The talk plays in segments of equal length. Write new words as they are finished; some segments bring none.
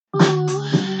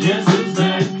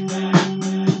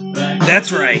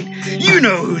That's right. You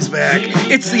know who's back.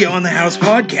 It's the On the House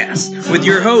podcast with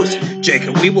your host,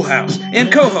 Jacob Weeblehouse,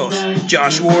 and co-hosts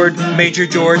Josh Ward, Major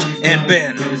George, and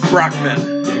Ben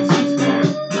Brockman.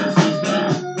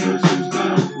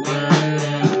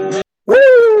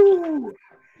 Woo!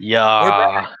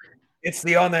 Yeah. It's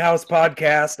the On the House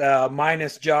podcast,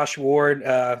 minus Josh Ward.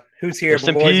 Who's here? Rest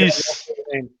in boys? peace.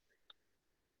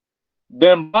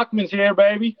 Ben Brockman's here,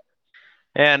 baby.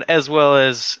 And as well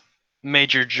as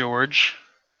Major George.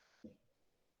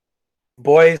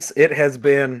 Boys, it has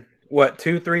been,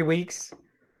 2-3 weeks?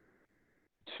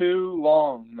 Too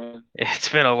long, man. It's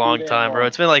been a long time, bro.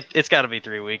 It's got to be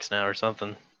 3 weeks now or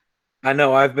something. I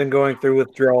know. I've been going through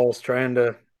withdrawals trying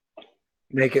to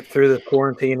make it through the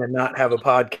quarantine and not have a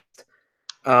podcast.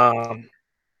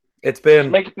 It's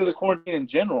been make it through the quarantine in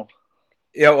general.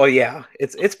 Yeah, well, yeah.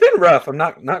 It's been rough. I'm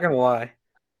not gonna lie.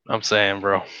 I'm saying,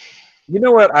 bro. You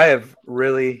know what I have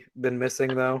really been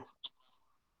missing though?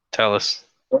 Tell us.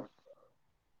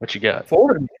 What you got?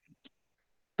 Florida.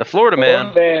 The Florida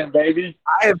man. Florida man, baby.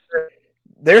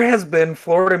 There has been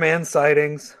Florida man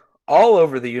sightings all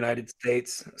over the United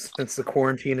States since the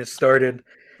quarantine has started.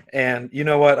 And you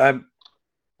know what?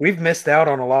 We've missed out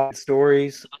on a lot of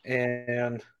stories,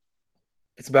 and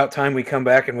it's about time we come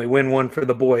back and we win one for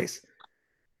the boys.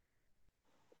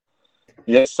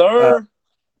 Yes, sir.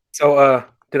 So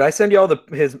did I send you all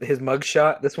his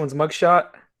mugshot? This one's mugshot?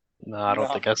 No, I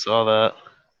don't think I saw that.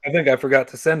 I think I forgot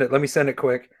to send it. Let me send it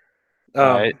quick.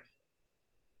 All right.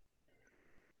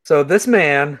 So this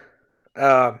man,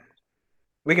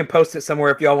 we can post it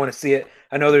somewhere if y'all want to see it.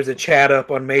 I know there's a chat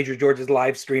up on Major George's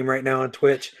live stream right now on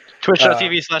Twitch.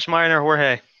 Twitch.tv/Minor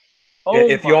Jorge.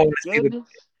 If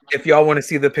y'all want to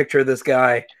see the picture of this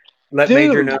guy, let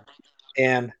Major know,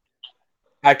 and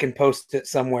I can post it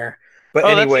somewhere. But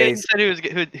anyways,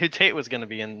 that's who Tate was going to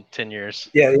be in 10 years.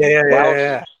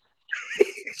 Yeah.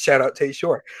 Shout out Tate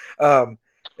Shore.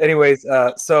 Anyways,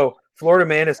 so Florida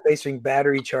man is facing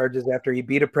battery charges after he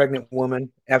beat a pregnant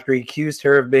woman after he accused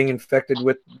her of being infected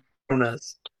with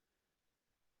coronas.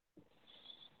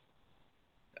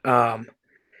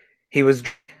 He was.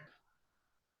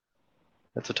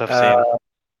 That's a tough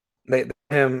scene.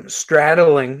 Him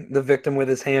straddling the victim with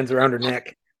his hands around her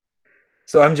neck.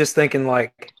 So I'm just thinking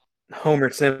like Homer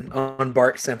Simpson on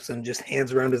Bart Simpson, just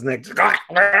hands around his neck.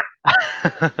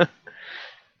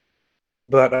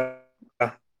 But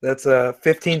that's a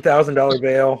 $15,000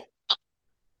 bail.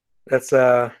 That's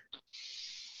a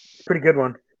pretty good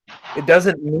one. It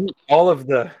doesn't meet all of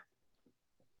the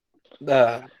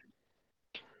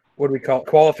what do we call it,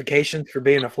 qualifications for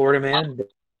being a Florida man. But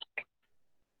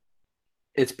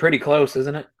it's pretty close,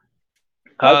 isn't it?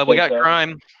 We got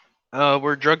crime.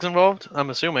 Were drugs involved? I'm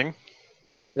assuming.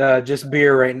 Just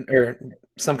beer, right, or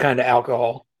some kind of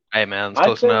alcohol. Hey, man, it's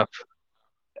close enough.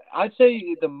 I'd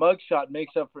say the mugshot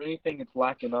makes up for anything it's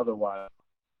lacking otherwise.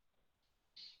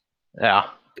 Yeah.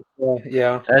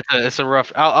 Yeah. It's a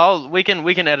rough. We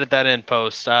can edit that in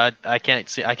post. I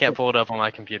can't pull it up on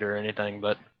my computer or anything,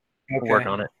 but we'll work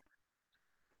on it.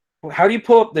 How do you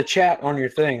pull up the chat on your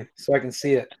thing so I can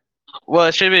see it? Well,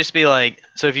 it should just be like,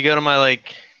 so if you go to my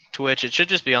Twitch, it should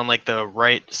just be on the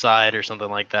right side or something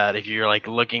like that. If you're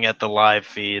looking at the live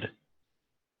feed.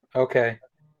 Okay.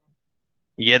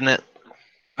 You getting it?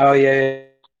 Oh yeah,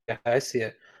 I see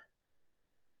it.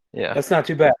 Yeah. That's not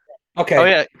too bad. Okay. Oh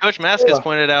yeah, Coach Maskus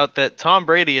pointed out that Tom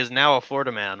Brady is now a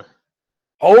Florida man.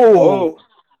 Oh.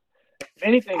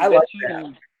 Anything I like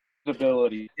that.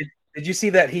 Ability. Did you see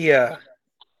that he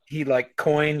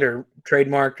coined or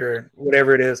trademarked or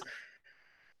whatever it is,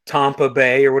 Tampa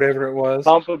Bay or whatever it was?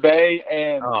 Tampa Bay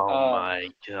and my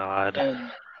God. And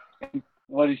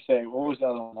what did he say? What was the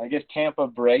other one? I guess Tampa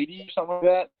Brady or something like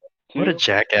that. Too. What a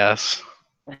jackass.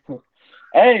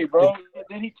 Hey, bro.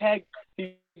 Then he tagged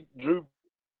Drew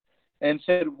and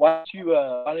said, why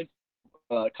don't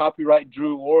you copyright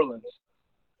Drew Orleans?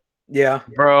 Yeah.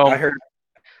 Bro. I heard.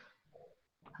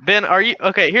 Ben,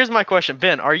 here's my question.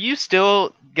 Ben, are you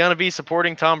still going to be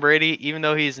supporting Tom Brady even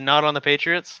though he's not on the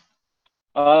Patriots?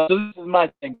 So this is my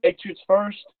thing. Patriots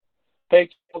first.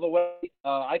 Patriots all the way.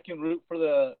 I can root for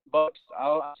the Bucks.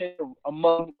 I'll say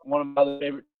among one of my other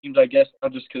favorite teams, I guess,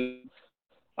 just because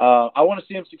I want to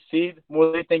see them succeed more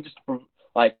than anything, just to prove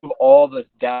all the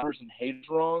doubters and haters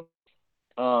wrong.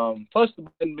 Plus,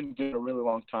 they've been good a really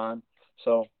long time,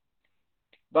 so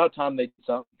about time they did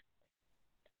something.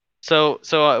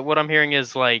 So what I'm hearing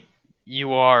is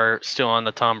you are still on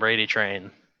the Tom Brady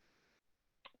train.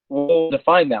 We'll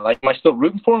define that. Am I still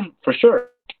rooting for him? For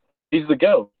sure. He's the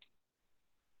GOAT.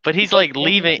 But he's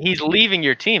leaving. He's leaving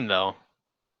your team though.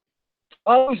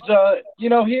 I was,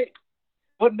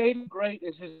 what made him great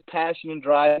is his passion and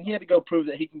drive. And he had to go prove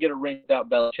that he can get a ring without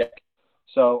Belichick.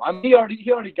 So I mean, he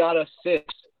already got us 6,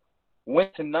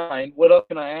 went to 9. What else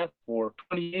can I ask for?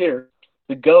 20 years,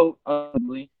 the GOAT,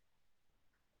 honestly.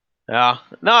 Yeah.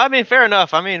 No, I mean, fair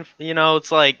enough. I mean,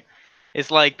 it's like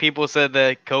people said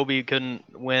that Kobe couldn't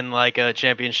win like a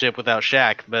championship without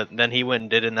Shaq, but then he went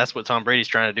and did it, and that's what Tom Brady's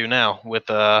trying to do now with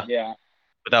Yeah.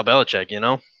 without Belichick,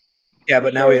 Yeah,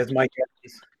 but now he has Mike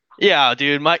Evans. Yeah,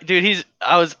 dude,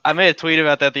 I made a tweet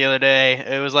about that the other day.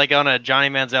 It was like on a Johnny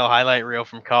Manziel highlight reel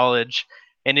from college,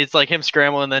 and it's like him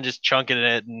scrambling and then just chunking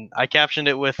it, and I captioned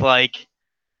it with like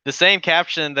the same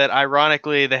caption that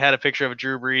ironically they had a picture of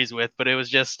Drew Brees with, but it was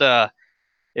just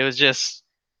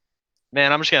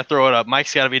man, I'm just gonna throw it up.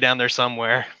 Mike's got to be down there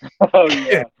somewhere. Oh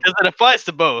yeah, because it applies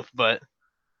to both. But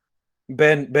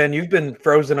Ben, you've been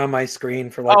frozen on my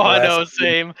screen for like. Oh, I know,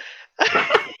 same.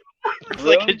 Looks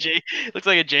Really? looks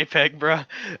like a JPEG, bro.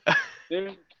 Dude,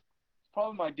 it's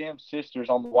probably my damn sister's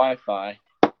on the Wi-Fi.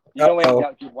 You know we ain't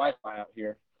got good Wi-Fi out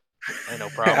here. Ain't no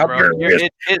problem, bro.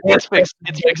 It's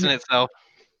fixing itself.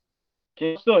 Can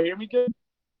you still hear me good?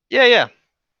 Yeah.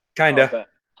 Kinda. Okay.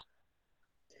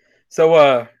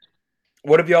 So,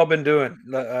 what have y'all been doing?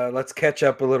 Let's catch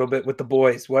up a little bit with the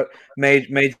boys. What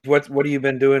have you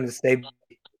been doing to stay?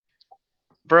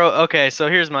 Bro, okay, so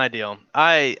here's my deal.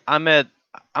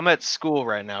 I'm at school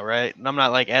right now, right? And I'm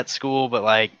not like at school, but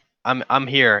like I'm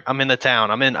here. I'm in the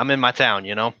town. I'm in my town,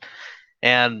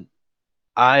 And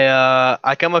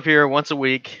I come up here once a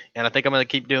week, and I think I'm gonna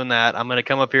keep doing that. I'm gonna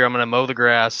come up here. I'm gonna mow the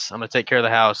grass. I'm gonna take care of the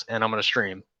house, and I'm gonna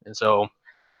stream. And so,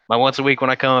 my once a week when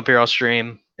I come up here, I'll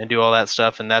stream and do all that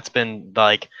stuff. And that's been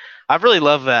like, I've really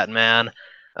loved that, man.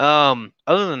 Other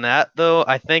than that, though,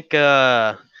 I think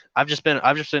I've just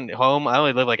been home. I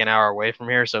only live like an hour away from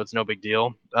here, so it's no big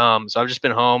deal. So I've just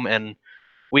been home, and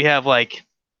we have like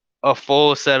a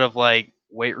full set of like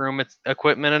weight room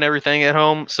equipment and everything at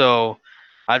home. So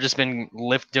I've just been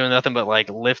doing nothing but like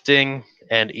lifting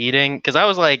and eating because I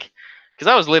was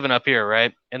living up here,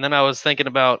 right? And then I was thinking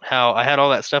about how I had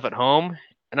all that stuff at home,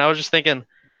 and I was just thinking,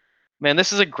 man,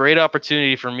 this is a great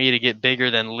opportunity for me to get bigger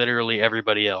than literally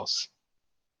everybody else.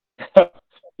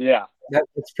 Yeah,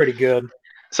 that's pretty good.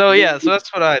 So yeah, so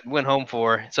that's what I went home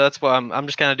for. So that's why I'm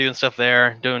just kind of doing stuff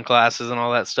there, doing classes and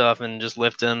all that stuff, and just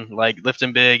lifting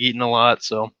big, eating a lot.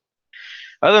 So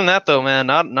other than that, though, man,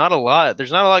 not a lot.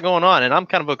 There's not a lot going on, and I'm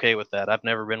kind of okay with that. I've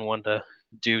never been one to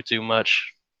do too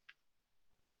much.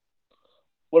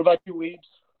 What about you, Weebs?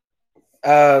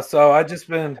 So I just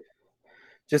been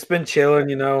chilling,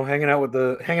 hanging out with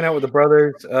the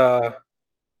brothers. I'm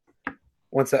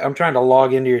trying to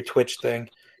log into your Twitch thing.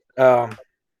 Been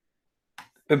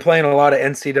playing a lot of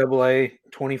NCAA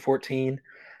 2014.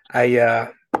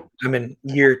 I'm in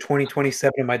year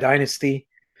 2027 in my dynasty.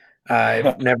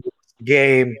 I've never lost a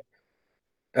game.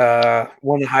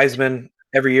 Won the Heisman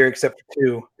every year except for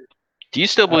 2. Do you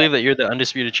still believe that you're the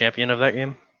undisputed champion of that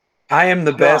game? I am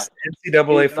the best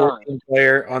NCAA 14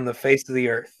 player on the face of the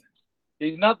earth.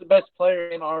 He's not the best player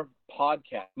in our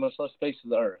podcast, much less face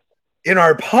of the earth. In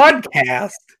our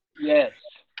podcast? Yes.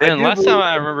 And last time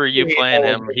I remember you playing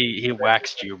him, he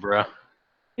waxed you, bro.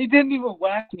 He didn't even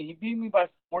wax me. He beat me by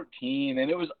 14,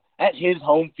 and it was at his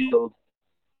home field.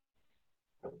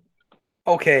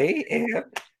 Okay, and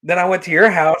then I went to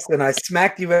your house, and I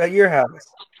smacked you at your house.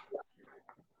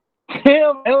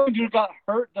 Damn, Ellinger got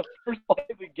hurt the first play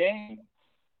of the game.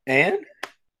 And?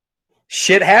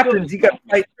 Shit happens. You got to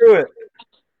fight through it.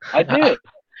 I did.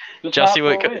 Did y'all see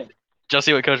what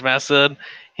Coach Mass said?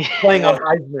 Playing on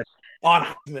Heisman. On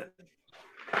Heisman.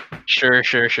 Sure.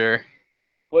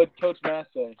 What did Coach Mass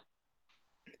say?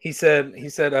 He said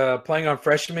playing on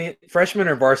freshman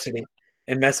or varsity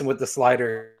and messing with the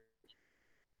slider.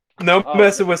 No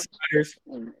messing with sliders.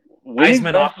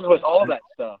 Heisman messing with all that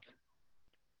stuff.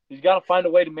 He's got to find a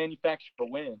way to manufacture a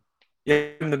win. Yeah,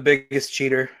 I'm the biggest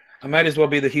cheater. I might as well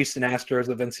be the Houston Astros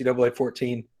of NCAA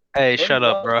 14. Hey, shut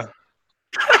up, bro.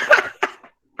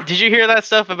 Did you hear that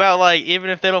stuff about like even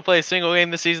if they don't play a single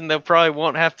game this season, they probably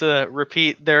won't have to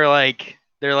repeat their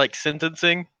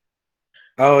sentencing?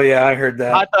 Oh yeah, I heard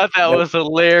that. I thought that was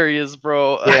hilarious,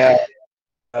 bro. Yeah,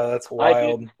 that's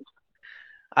wild.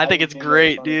 I think it's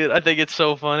great, dude. I think it's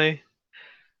so funny.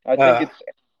 I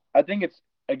think it's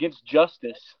against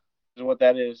justice is what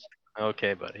that is.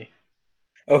 Okay, buddy.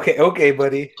 Okay,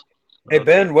 buddy. Hey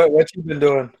Ben, what you been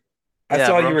doing? I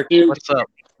saw you were. What's up?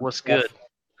 What's good?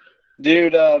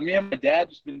 Dude, me and my dad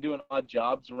just been doing odd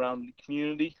jobs around the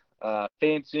community,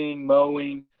 fencing,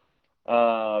 mowing,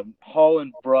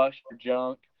 hauling brush for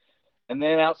junk, and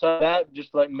then outside of that,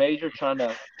 just like major trying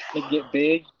to get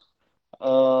big.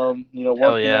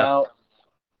 Working out,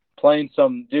 playing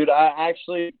some. Dude,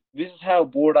 this is how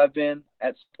bored I've been.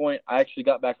 At some point, I actually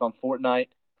got back on Fortnite.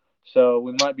 So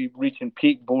we might be reaching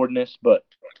peak boredness, but.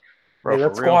 Bro, Hey,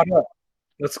 let's for real? squad up.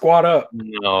 Let's squad up.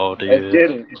 No, I dude.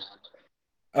 didn't.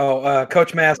 Oh,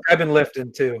 Coach Mask, I've been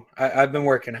lifting too. I've been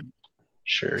working out.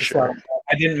 Sure.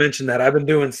 I didn't mention that. I've been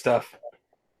doing stuff.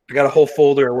 I got a whole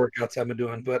folder of workouts I've been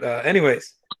doing. But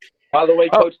anyways. By the way,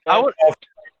 Coach,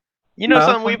 You know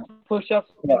something we push-ups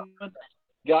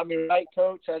got me right,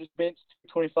 Coach. I just benched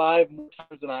 225 more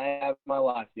times than I have in my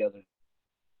life the other.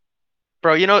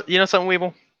 Bro, you know something,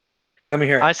 Weeble? Let me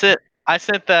hear it. I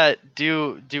sent that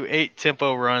do 8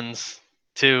 tempo runs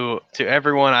to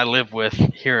everyone I live with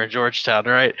here in Georgetown,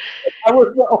 right? I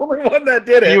was the only one that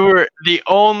did it. You were the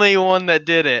only one that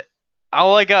did it.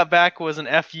 All I got back was an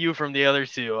FU from the other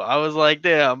two. I was like,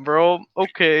 damn, bro,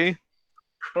 okay.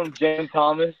 From James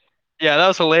Thomas. Yeah, that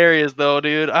was hilarious though,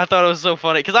 dude. I thought it was so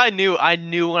funny because I knew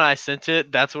when I sent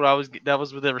it, that was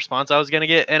the response I was gonna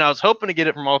get, and I was hoping to get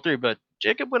it from all three. But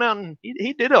Jacob went out and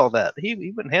he did all that. He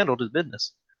went and handled his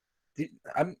business.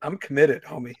 I'm committed,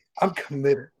 homie. I'm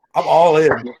committed. I'm all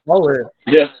in. All in.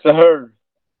 Yes, sir.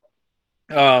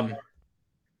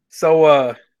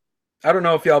 So I don't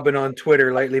know if y'all been on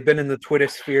Twitter lately. Been in the Twitter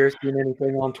sphere, seen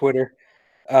anything on Twitter?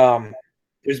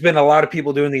 There's been a lot of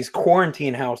people doing these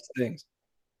quarantine house things,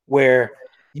 where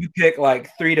you pick like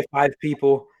 3 to 5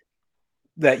 people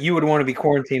that you would want to be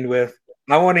quarantined with.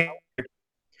 I want to hear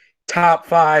top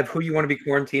 5 who you want to be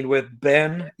quarantined with.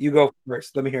 Ben, you go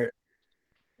first. Let me hear it.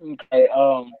 Okay.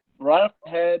 Right off the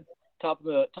head, top of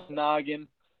the noggin.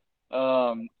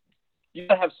 You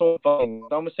gotta have someone fun.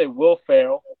 So I'm gonna say Will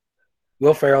Ferrell.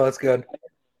 Will Ferrell, that's good.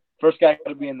 First guy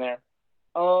gotta be in there.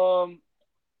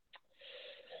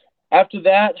 After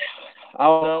that, I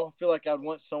don't know. I feel like I'd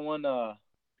want someone to.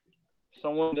 I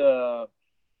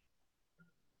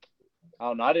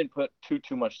don't know. I didn't put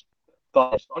too much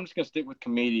thought. So I'm just gonna stick with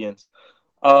comedians.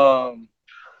 We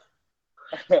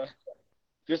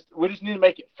just need to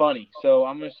make it funny. So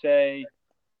I'm gonna say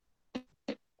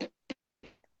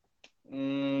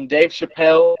Dave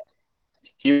Chappelle.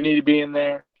 He would need to be in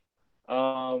there.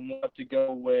 We'll have to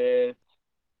go with.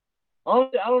 I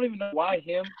don't even know why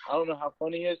him. I don't know how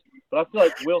funny he is, but I feel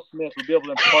like Will Smith would be able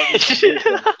to impart his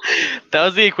wisdom. That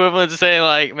was the equivalent to saying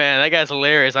like, man, that guy's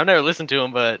hilarious. I've never listened to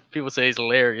him, but people say he's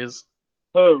hilarious.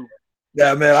 Who?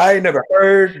 Yeah, man, I ain't never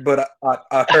heard, but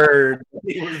I heard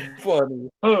he was funny.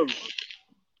 Who?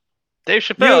 Dave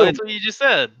Chappelle. That's what you just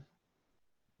said.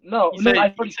 No, You said-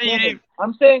 I you said you didn't-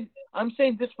 I'm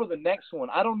saying this for the next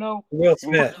one. I don't know Will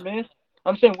Smith.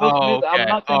 I'm saying Will Smith. okay. I'm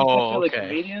not saying he's necessarily a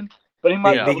comedian, but he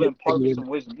might Yeah. be able to impart some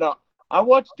wisdom. No, I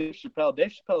watched Dave Chappelle.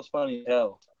 Dave Chappelle's funny as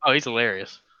hell. Oh, he's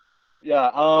hilarious.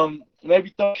 Yeah.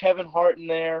 Maybe throw Kevin Hart in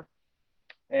there,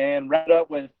 and wrap it up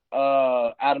with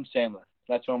Adam Sandler.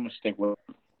 That's what I'm gonna stick with.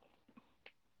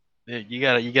 Dude, you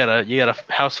got a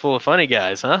house full of funny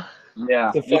guys, huh?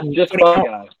 Yeah, The funny- just funny fun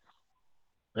guy. guys.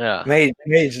 Yeah.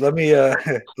 Mage, let me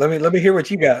hear what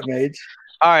you got, Mage.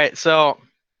 All right, so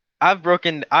I've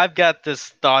got this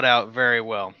thought out very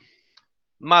well.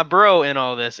 My bro in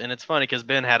all this, and it's funny because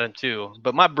Ben had him too,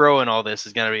 but my bro in all this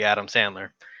is gonna be Adam Sandler.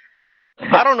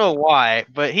 I don't know why,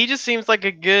 but he just seems like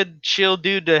a good, chill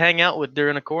dude to hang out with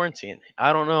during a quarantine.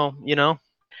 I don't know, you know.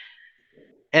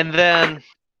 And then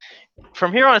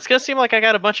from here on, it's gonna seem like I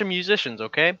got a bunch of musicians,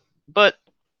 okay? But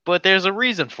there's a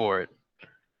reason for it.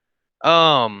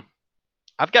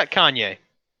 I've got Kanye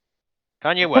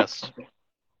West.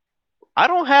 I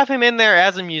don't have him in there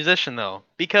as a musician though,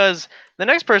 because the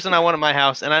next person I want in my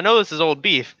house, and I know this is old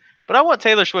beef, but I want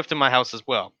Taylor Swift in my house as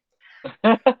well.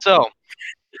 So,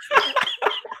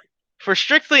 for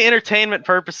strictly entertainment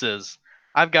purposes,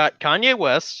 I've got Kanye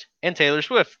West and Taylor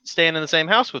Swift staying in the same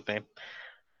house with me.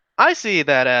 I see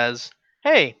that as,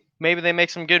 hey, maybe they make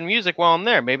some good music while I'm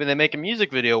there. Maybe they make a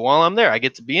music video while I'm there. I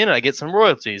get to be in it. I get some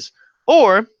royalties.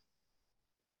 Or,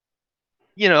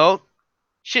 you know,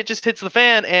 shit just hits the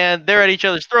fan and they're at each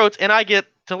other's throats and I get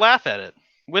to laugh at it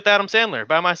with Adam Sandler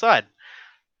by my side.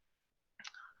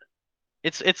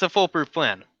 It's a foolproof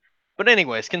plan. But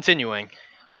anyways, continuing.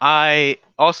 I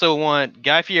also want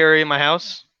Guy Fieri in my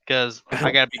house because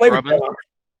I gotta be grubbing.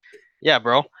 Yeah,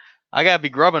 bro. I gotta be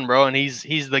grubbing, bro, and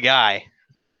he's the guy.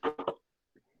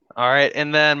 All right,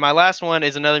 and then my last one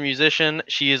is another musician.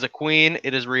 She is a queen.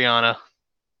 It is Rihanna.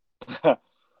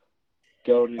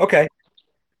 Go to. Okay.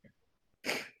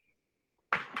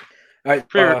 All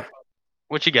right.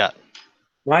 What you got?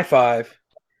 My 5.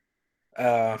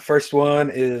 First one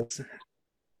is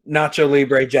Nacho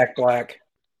Libre, Jack Black.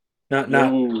 Not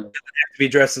to be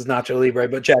dressed as Nacho Libre,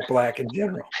 but Jack Black in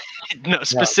general. No,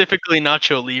 specifically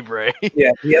Nacho Libre.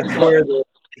 Yeah, he has to wear the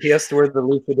he has to wear the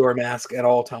luchador mask at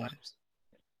all times.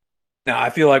 Now I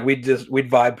feel like we'd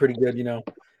vibe pretty good, you know.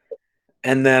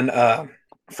 And then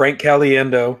Frank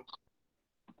Caliendo.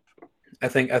 I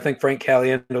think Frank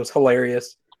Caliendo's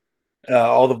hilarious.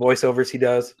 All the voiceovers he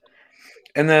does.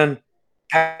 And then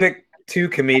I picked two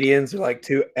comedians, like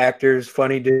two actors,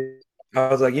 funny dudes. I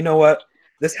was like, you know what?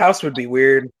 This house would be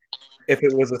weird if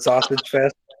it was a sausage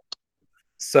fest.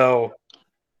 So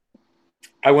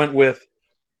I went with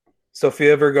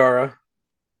Sofia Vergara.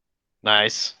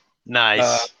 Nice. Margot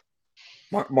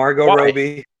Why?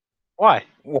 Robbie. Why?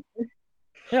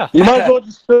 Yeah. You might as well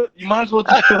just fill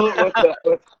it with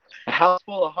a house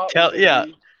full of hot. Yeah.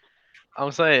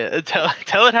 I'm saying,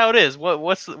 tell it how it is.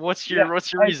 What's your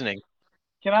reasoning?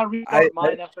 Can I restart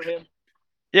mine after him?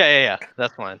 Yeah.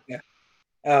 That's fine. Yeah.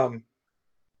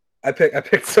 I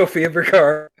picked Sofia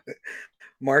Vergara,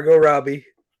 Margot Robbie,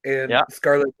 and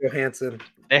Scarlett Johansson.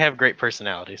 They have great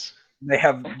personalities. They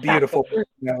have beautiful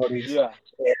personalities. Yeah.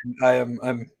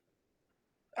 And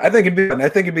I think it'd be fun. I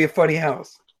think it'd be a funny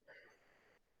house.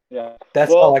 Yeah.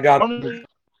 That's all I got. Honestly,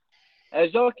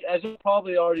 as y'all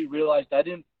probably already realized, I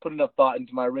didn't put enough thought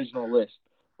into my original list.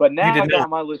 But now I got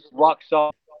my list rock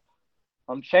solid.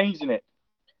 I'm changing it.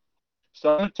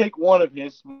 So I'm going to take one of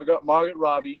his, Margaret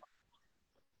Robbie.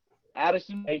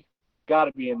 Addison Rae, got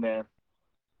to be in there.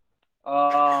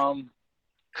 Simping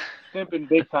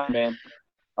big time, man.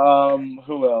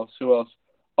 Who else?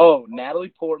 Oh,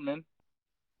 Natalie Portman.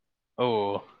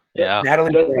 Oh, yeah.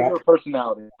 Natalie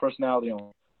Portman. Personality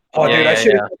on. Oh, dude, I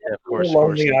should have of course.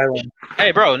 Lonely Island.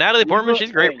 Hey, bro, Natalie Portman,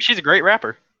 she's great. She's a great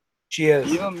rapper. She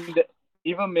is.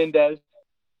 Eva Mendes.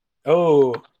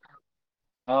 Oh.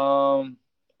 Who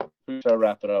should I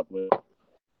wrap it up with?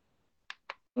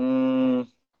 So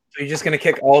you're just gonna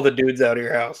kick all the dudes out of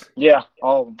your house? Yeah,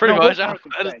 all of them. Pretty much.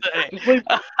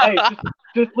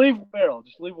 Just leave Ferrell.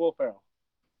 Just leave Will Ferrell.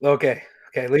 Okay,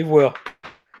 leave Will.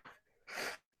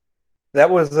 That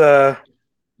was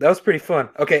pretty fun.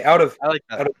 Okay, I like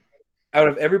that. Out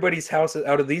of everybody's houses,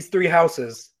 out of these three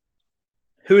houses,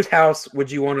 whose house would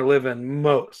you want to live in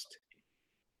most?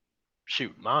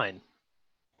 Shoot, mine.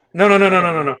 No.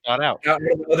 Not out.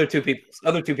 Other two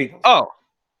people. Oh,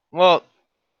 well.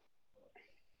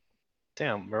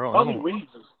 Damn, bro.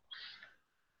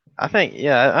 I think,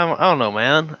 I don't know,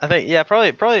 man. I think,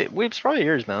 probably Weep's probably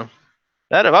yours, man.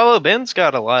 Although Ben's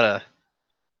got a lot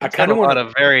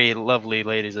of very lovely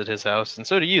ladies at his house, and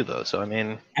so do you, though. So I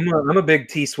mean, I'm a big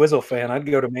T Swizzle fan. I'd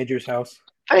go to Major's house.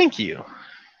 Thank you.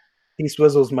 T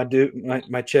Swizzle's my dude,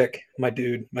 my chick, my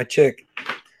dude, my chick.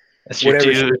 That's your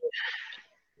dude.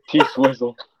 T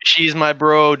Swizzle. She's my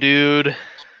bro, dude.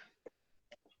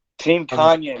 Team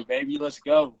Kanye, baby, let's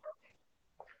go.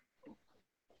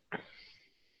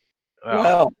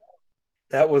 Well,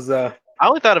 that was I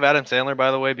only thought of Adam Sandler, by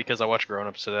the way, because I watched Grown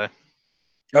Ups today.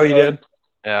 Oh, you did?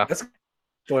 Yeah. That's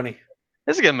funny.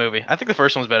 It's a good movie. I think the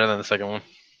first one's better than the second one.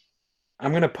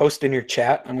 I'm gonna post in your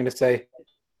chat. I'm gonna say,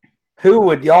 who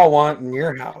would y'all want in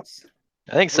your house?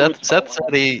 I think Seth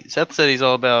said he's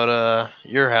all about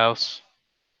your house.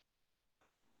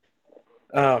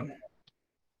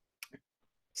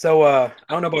 So I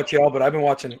don't know about y'all, but I've been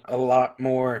watching a lot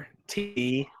more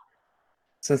TV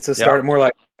since it started. More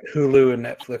like Hulu and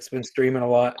Netflix. Been streaming a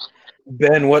lot.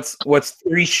 Ben, what's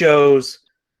 3 shows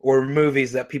or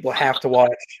movies that people have to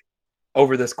watch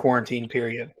over this quarantine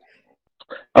period?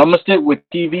 I'm gonna stick with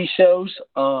TV shows.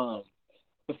 The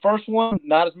first one,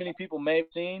 not as many people may have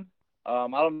seen. I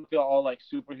don't know if y'all all like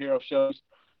superhero shows,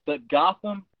 but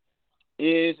Gotham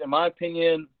is, in my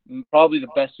opinion, probably the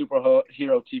best superhero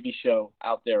TV show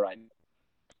out there right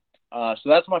now. So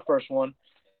that's my first one.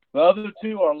 The other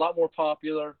 2 are a lot more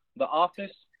popular. The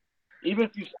Office,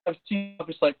 even if I've seen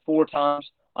Office like 4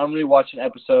 times, I'm rewatching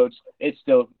episodes. It's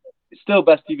still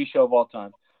best TV show of all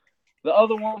time. The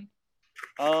other one,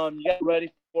 you get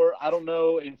ready for. I don't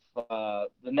know if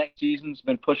the next season's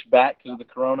been pushed back because of the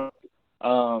corona.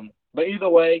 But either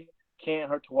way, can't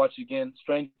hurt to watch it again.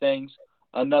 Stranger Things,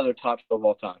 another top show of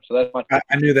all time. So that's my.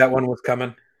 I knew that one was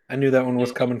coming. I knew that one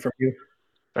was coming from you.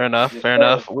 Fair enough. Fair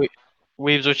enough.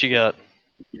 Weaves, what you got?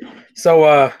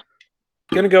 So,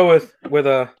 gonna go with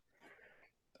a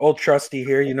old trusty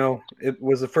here. You know, it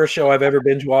was the first show I've ever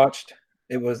binge watched.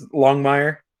 It was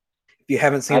Longmire. If you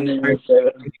haven't seen it,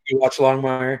 you watch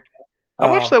Longmire. I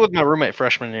watched that with my roommate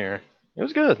freshman year. It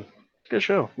was good. It's a good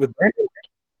show. With Brandon?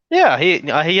 Yeah,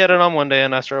 he had it on one day,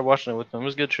 and I started watching it with him. It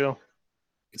was a good show.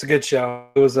 It's a good show.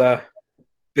 It was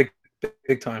big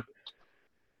time.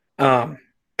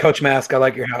 Coach Mask, I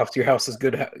like your house. Your house is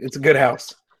good. It's a good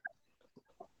house.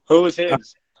 Who is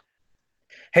his?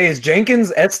 Hey, is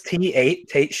Jenkins ST8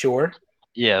 Tate Shore?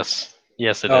 Yes, it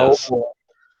is. Well,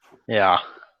 Yeah.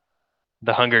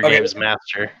 The Hunger Okay. Games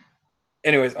master.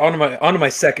 Anyways, on to my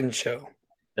second show.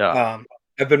 Yeah.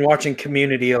 I've been watching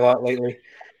Community a lot lately.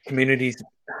 Community's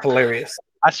hilarious.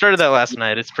 I started that last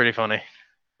night. It's pretty funny.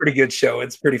 Pretty good show.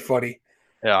 It's pretty funny.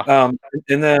 Yeah.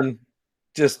 And then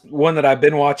just one that I've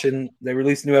been watching. They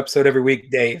release a new episode every week.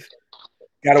 Dave.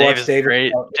 Gotta watch Dave.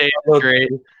 Great. Dave's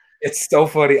great. It's so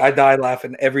funny. I die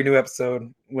laughing every new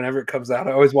episode whenever it comes out.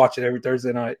 I always watch it every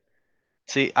Thursday night.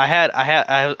 See,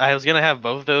 I was gonna have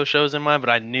both of those shows in mind, but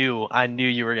I knew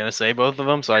you were gonna say both of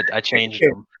them, so I changed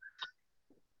them.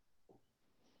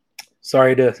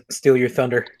 Sorry to steal your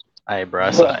thunder. Hey,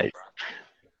 bro.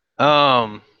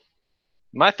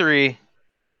 My three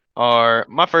are,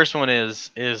 my first one is,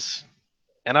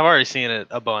 and I've already seen it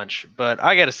a bunch, but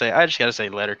I just gotta say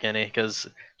Letterkenny, because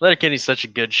Letterkenny's such a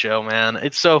good show, man.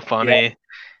 It's so funny, yeah.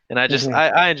 And I just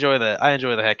I enjoy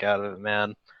the heck out of it,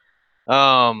 man.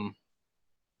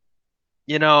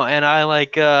 You know, and I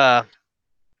like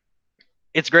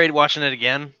it's great watching it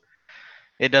again.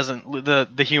 It doesn't,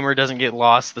 the humor doesn't get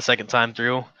lost the second time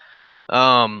through.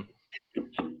 Aside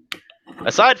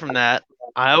from that,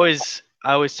 I always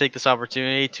take this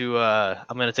opportunity to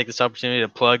I'm going to take this opportunity to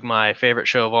plug my favorite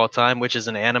show of all time, which is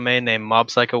an anime named Mob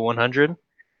Psycho 100.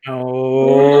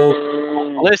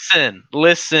 Oh, listen.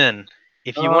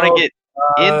 If you want to get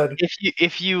in,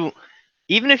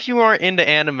 even if you aren't into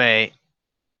anime,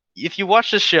 if you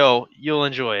watch the show, you'll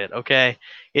enjoy it, okay?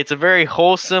 It's a very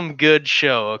wholesome, good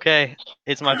show, okay?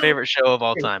 It's my favorite show of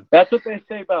all time. That's what they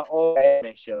say about all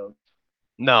anime shows.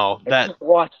 No, if you just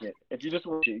watch it. If you just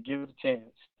watch it, give it a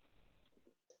chance.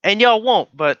 And y'all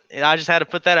won't, but I just had to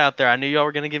put that out there. I knew y'all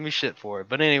were gonna give me shit for it.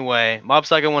 But anyway, Mob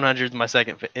Psycho 100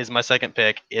 is my second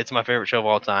pick. It's my favorite show of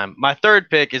all time. My third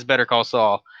pick is Better Call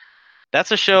Saul.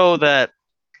 That's a show that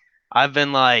I've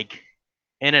been like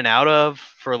in and out of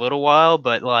for a little while,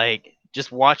 but like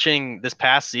just watching this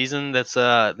past season that's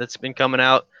been coming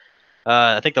out.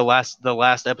 I think the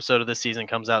last episode of this season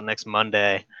comes out next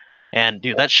Monday. And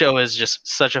dude, that show is just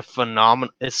such a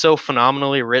it's so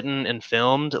phenomenally written and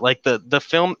filmed. Like the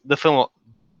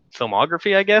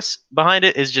filmography, I guess, behind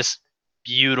it is just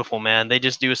beautiful, man. They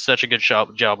just do such a good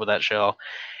job with that show.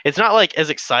 It's not like as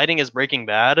exciting as Breaking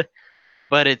Bad,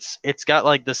 but it's got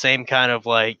like the same kind of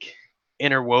like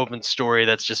interwoven story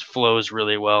that's just flows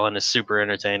really well and is super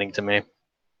entertaining to me.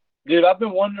 Dude, I've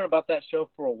been wondering about that show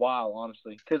for a while,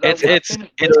 honestly. It's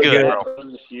good, bro.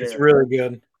 It's really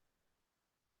good.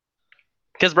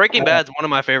 Because Breaking Bad's one of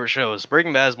my favorite shows.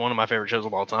 Breaking Bad is one of my favorite shows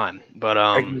of all time. But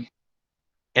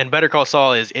and Better Call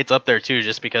Saul it's up there too,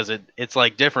 just because it's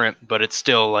like different, but it's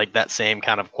still like that same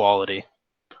kind of quality.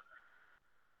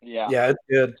 Yeah. Yeah, it's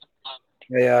good.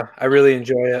 Yeah, I really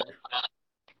enjoy it.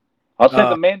 I'll say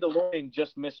The Mandalorian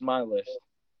just missed my list.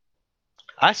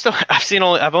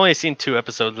 I've only seen 2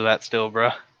 episodes of that still, bro.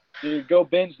 Dude, go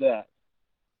binge that.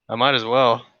 I might as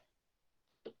well.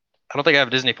 I don't think I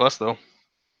have Disney Plus though.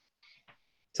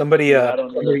 Somebody, I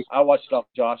watched it off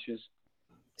Josh's.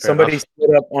 Somebody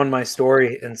stood up on my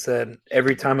story and said,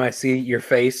 every time I see your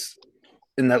face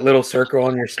in that little circle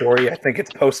on your story, I think it's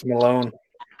Post Malone.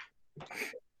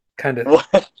 Kind of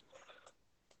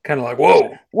like,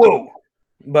 whoa.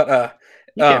 But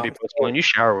you can't be Post Malone. You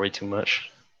shower way too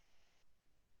much.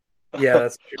 Yeah,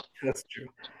 that's true.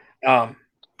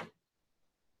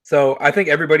 So I think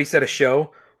everybody said a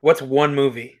show. What's one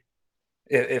movie?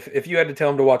 If you had to tell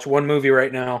them to watch one movie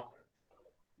right now,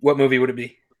 what movie would it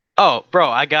be? Oh, bro,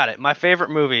 I got it. My favorite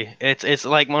movie. It's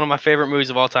like one of my favorite movies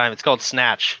of all time. It's called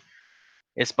Snatch.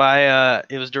 It's by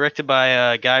it was directed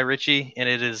by Guy Ritchie, and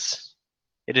it's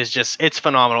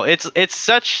phenomenal. It's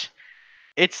such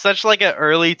like an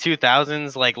early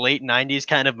 2000s, like late 90s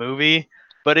kind of movie,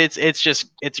 but it's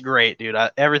great, dude.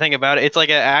 Everything about it. It's like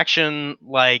an action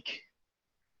like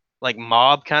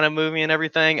mob kind of movie and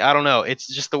everything. I don't know. It's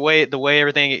just the way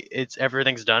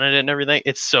everything's done in it and everything.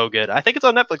 It's so good. I think it's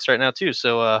on Netflix right now too.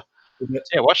 So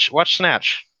yeah, watch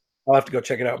Snatch. I'll have to go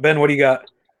check it out. Ben, what do you got?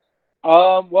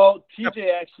 Well,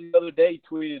 TJ actually the other day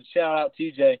tweeted, shout out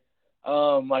TJ,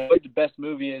 like what the best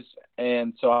movie is,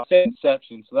 and so I said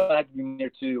Inception. So that had to be me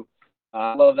here too.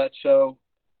 I love that show.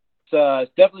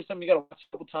 It's definitely something you got to watch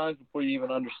a couple times before you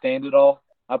even understand it all.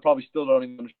 I probably still don't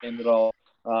even understand it all.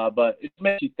 But it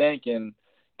makes you think, and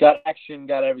got action,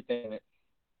 got everything in it.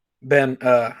 Ben,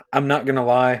 I'm not gonna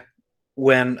lie.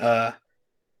 When I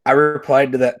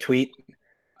replied to that tweet,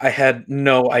 I had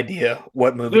no idea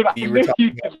what movie you were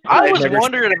talking about. I was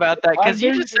wondering about that because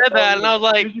you just said that, and I was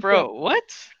like, "Bro, what?"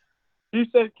 He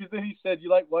said, because then he said you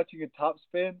like watching a top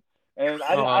spin, and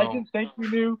I didn't think you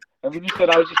knew. And then you said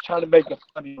I was just trying to make it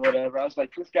funny or whatever. I was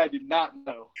like, this guy did not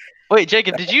know. Wait,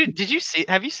 Jacob, did you see?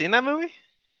 Have you seen that movie?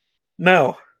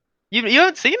 No. You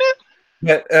haven't seen it?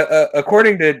 But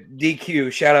according to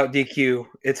DQ, shout out DQ,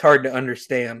 it's hard to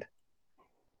understand.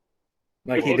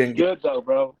 Like he It's didn't get. good though,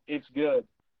 bro. It's good.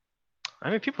 I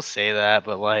mean, people say that,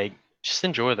 but like, just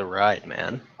enjoy the ride,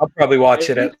 man. I'll probably watch If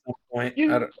it you- at some point.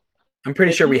 you- I'm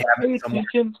pretty If sure we you have pay it somewhere.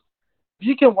 attention, if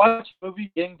you can watch a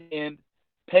movie beginning to end,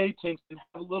 pay attention,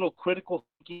 have a little critical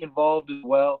thinking involved as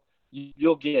well,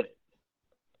 you'll get it.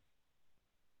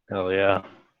 Hell yeah.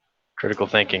 Critical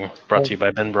Thinking, brought to you by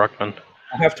Ben Bruckman.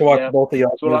 I have to watch Yeah, both of y'all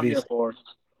That's what I'm movies. here for.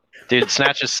 Dude,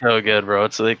 Snatch is so good, bro.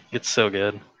 It's so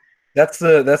good. That's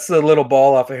the little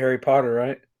ball off of Harry Potter,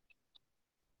 right?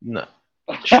 No.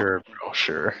 Sure, bro,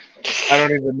 sure. I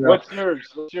don't even know. What's yours?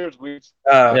 What's yours, Weeds?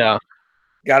 Yeah.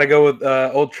 Got to go with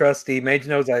old trusty. Mage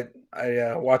knows I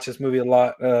watch this movie a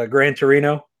lot. Gran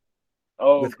Torino.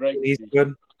 Oh, with great Clint movie.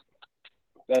 Eastwood.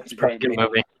 That's a probably great Good movie.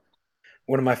 movie.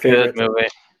 One of my Good favorites. movie.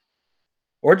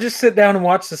 Or just sit down and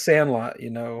watch The Sandlot.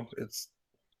 You know, it's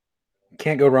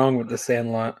can't go wrong with The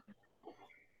Sandlot.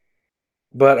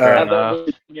 But Fair Have enough. that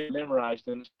movie get memorized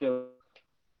and still.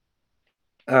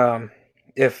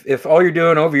 if all you're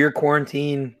doing over your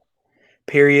quarantine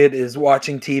period is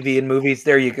watching TV and movies,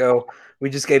 there you go. We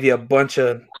just gave you a bunch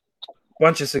of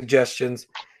suggestions,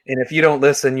 and if you don't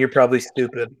listen, you're probably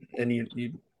stupid, and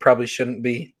you probably shouldn't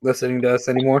be listening to us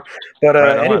anymore. But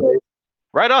Right on. anyway,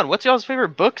 Right on. What's y'all's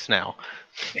favorite books now?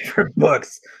 favorite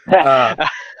books,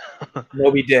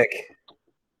 Moby Dick.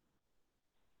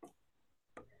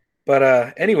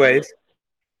 But anyways,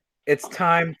 it's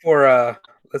time for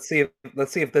let's see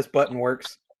if this button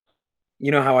works.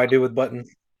 You know how I do with buttons.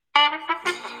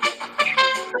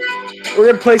 We're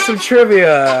gonna play some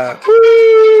trivia.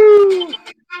 Woo!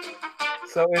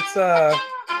 So it's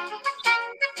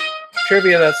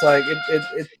trivia that's like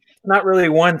it's not really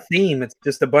one theme. It's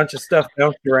just a bunch of stuff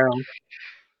bounced around.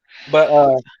 But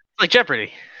Like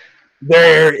Jeopardy.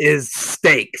 there is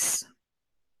stakes.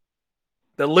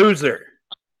 The loser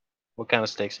What kind of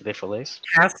steaks are they fillets?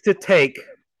 has to take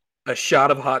a shot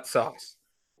of hot sauce.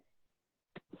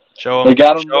 Show They them.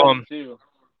 got them Show them. too.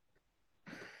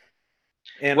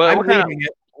 And Well, I'm what kind of- leaving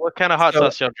it. What kind of hot So-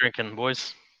 sauce y'all drinking,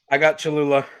 boys? I got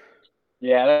Cholula.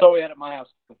 Yeah, that's all we had at my house.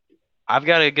 I've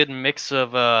got a good mix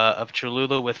of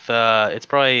Cholula with it's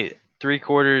probably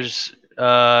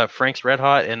 3/4 Frank's Red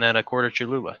Hot and then a quarter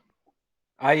Cholula.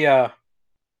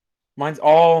 Mine's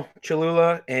all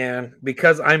Cholula, and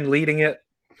because I'm leading it,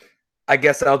 I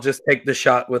guess I'll just take the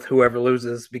shot with whoever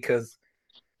loses because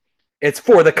it's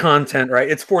for the content, right?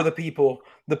 It's for the people.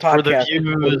 The For the podcast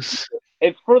views.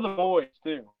 It's for the boys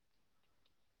too.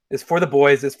 It's for the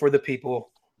boys. It's for the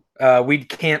people. We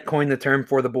can't coin the term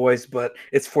for the boys, but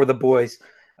it's for the boys.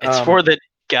 It's for the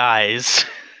guys.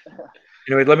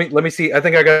 Anyway, let me see. I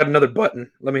think I got another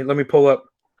button. Let me pull up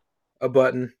a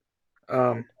button.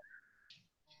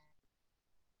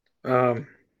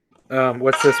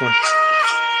 What's this one?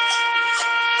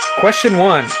 Question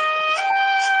 1.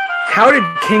 How did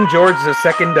King George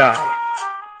II die?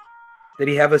 Did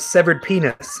he have a severed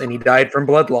penis and he died from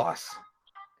blood loss?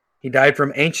 He died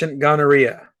from ancient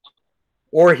gonorrhea,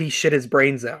 or he shit his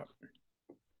brains out?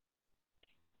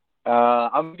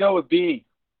 I'm gonna go with B.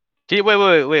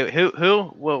 Wait. Who?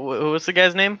 What's the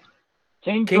guy's name?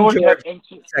 King King George. George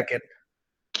Ancient, Second.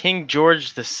 King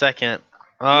George the Second.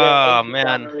 Oh yeah, ancient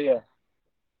man, gonorrhea.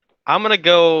 I'm gonna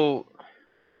go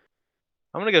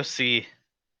C.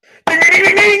 Ding, ding,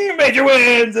 ding, ding! Major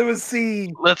wins. It was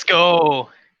C. Let's go.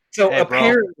 So Hey,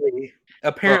 bro.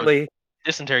 apparently,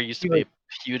 Dysentery used to be a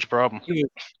huge problem. he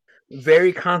was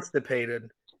very constipated,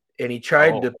 and he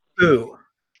tried to poo,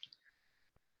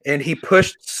 and he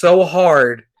pushed so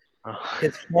hard,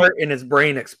 his heart and his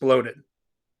brain exploded,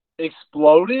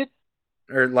 Exploded?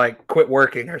 or like quit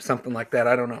working, or something like that.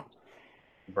 I don't know.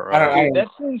 Bro. I don't know. Dude, that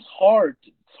seems hard.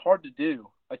 It's hard to do.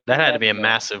 That had to be a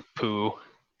massive poo.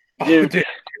 Oh, dude.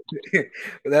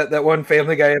 that one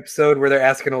Family Guy episode where they're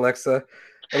asking Alexa,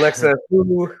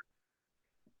 who,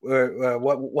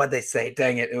 what'd they say?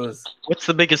 Dang it! It was What's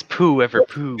the biggest poo ever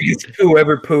pooed? who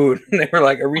ever pooed, and they were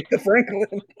like Aretha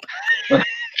Franklin.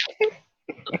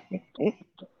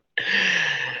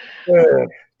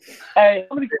 Hey,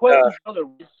 how many questions are there?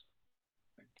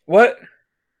 What?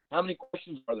 How many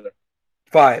questions are there?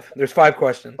 5. There's 5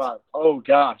 questions. 5. Oh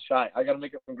gosh, I gotta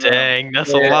make it from ground. Dang,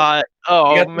 that's Yeah. a lot. We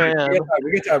Oh got time, man.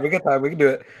 we got time. We can do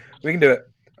it. We can do it.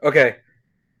 Okay.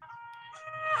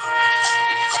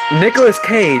 Nicolas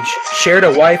Cage shared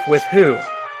a wife with who?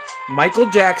 Michael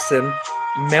Jackson,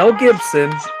 Mel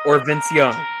Gibson, or Vince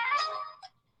Young?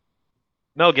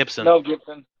 Mel Gibson. Mel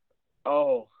Gibson.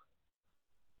 Oh,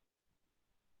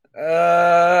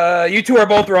 You two are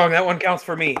both wrong. That one counts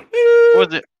for me.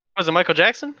 Was it Michael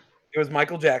Jackson? It was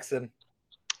Michael Jackson.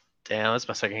 Damn, that's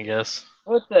my second guess.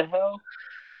 What the hell?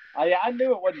 I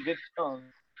knew it wasn't Vince Young.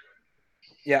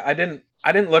 Yeah, I didn't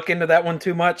look into that one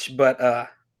too much, but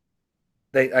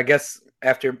I guess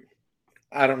after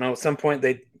I don't know, at some point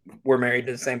they were married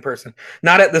to the same person.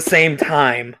 Not at the same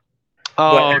time.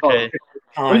 Oh, but okay.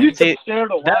 Well, you See, shared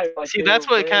a wife. Like they that's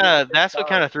were what married at the same kind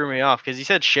time. of threw me off because you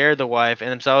said shared the wife,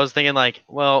 and so I was thinking like,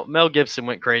 well, Mel Gibson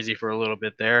went crazy for a little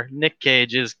bit there. Nick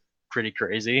Cage is pretty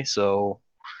crazy, so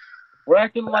We're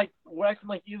acting like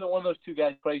either one of those two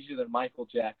guys crazier than Michael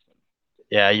Jackson.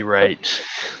 yeah, you're right.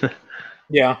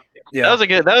 Yeah. That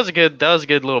was a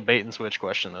good little bait and switch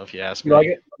question though, if you ask me. You like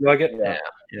it? You like it? Yeah.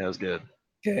 Yeah, it was good.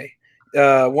 Okay.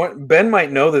 Ben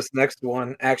might know this next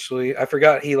one. Actually, I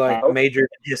forgot he majored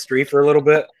in history for a little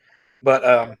bit,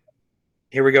 but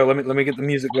here we go. Let me get the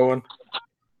music going.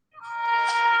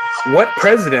 What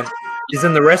president is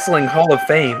in the Wrestling Hall of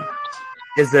Fame?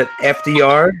 Is it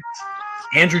FDR,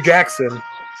 Andrew Jackson,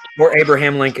 or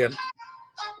Abraham Lincoln?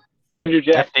 Andrew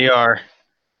Jackson. FDR.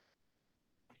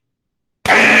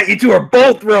 You two are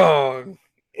both wrong.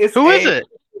 Who is it?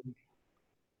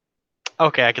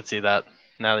 Okay, I could see that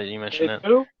now that you mention it.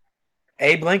 Who?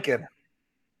 Abe Lincoln.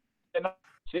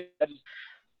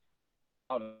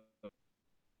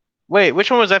 Wait, which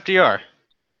one was FDR? He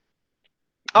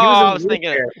Oh, was in I a was thinking.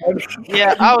 wheelchair.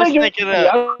 Yeah, I was thinking of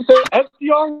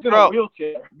FDR in Bro. a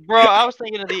wheelchair. bro. I was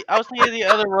thinking of the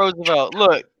other Roosevelt.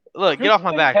 Look, get off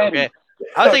my back, Teddy. okay?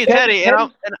 I was thinking Teddy, and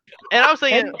Teddy. I was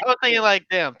thinking like,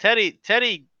 damn,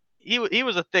 Teddy. He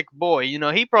was a thick boy, you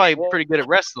know. He probably pretty good at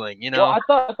wrestling, you know.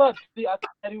 Well, I thought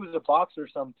Teddy was a boxer or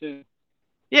something too.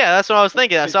 Yeah, that's what I was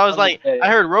thinking. So I was like, I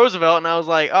heard Roosevelt, and I was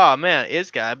like, oh man,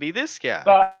 it's gotta be this guy.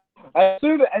 But as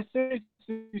soon as you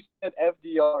said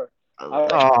FDR,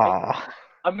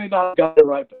 I may not have got it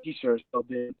right, but he sure still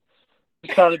did.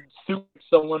 He sounded super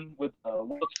someone with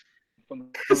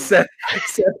Seth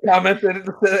commented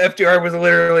that FDR was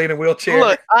literally in a wheelchair.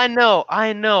 Look, I know,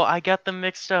 I got them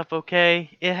mixed up.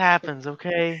 Okay, it happens.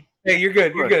 Okay. Hey, you're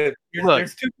good. You're good. Look.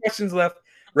 There's 2 questions left.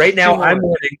 Right now, I'm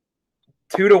winning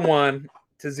 2-1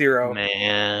 to 0.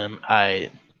 Man,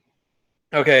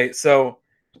 Okay, so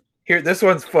here, this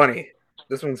one's funny.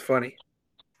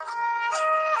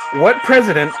 What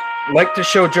president liked to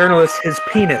show journalists his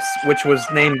penis, which was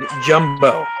named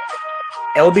Jumbo?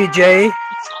 LBJ,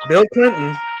 Bill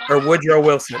Clinton, or Woodrow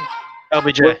Wilson?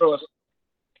 LBJ.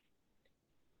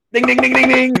 Ding, ding, ding, ding,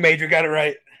 ding. Major got it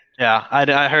right. Yeah, I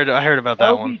heard about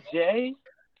that one. LBJ?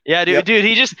 Yeah, dude,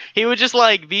 Yep. he would just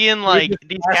like be in like just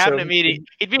these smash cabinet him. meetings.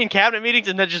 He'd be in cabinet meetings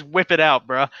and then just whip it out,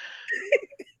 bro.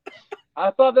 I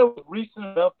thought that was recent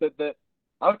enough that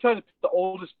I was trying to pick the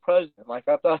oldest president. Like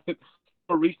I thought the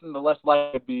more recent, the less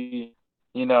likely to be,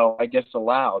 I guess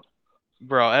allowed.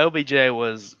 Bro, LBJ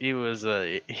was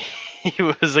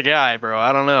a guy, bro.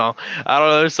 I don't know.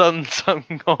 There's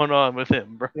something going on with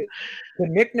him, bro. The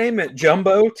nickname it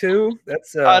Jumbo too.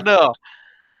 That's I know.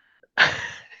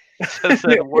 Just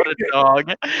said, what a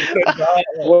dog.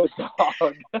 What a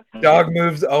dog. Dog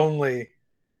moves only.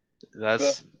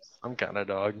 That's some kind of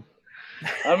dog.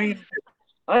 I mean,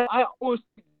 I almost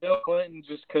think Bill Clinton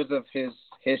just because of his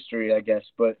history, I guess.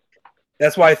 But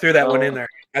That's why I threw that one in there.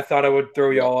 I thought I would throw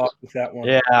y'all off with that one.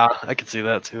 Yeah, I could see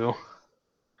that too.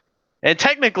 And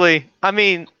technically, I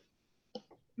mean,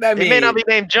 it may not be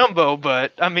named Jumbo,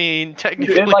 but I mean, he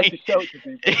technically, did like to show it to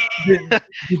people.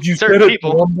 Did you certain say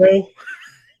people. Wumbo?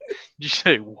 Did you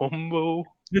say Wumbo?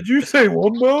 Did you say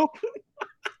Wumbo?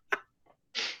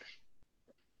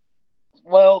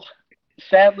 Well,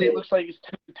 sadly, it looks like it's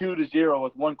 2-0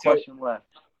 with one question left.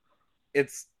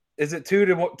 Is it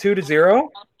 2-0?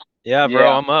 Yeah, bro,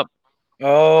 Yeah. I'm up.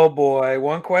 Oh boy,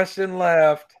 one question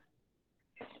left.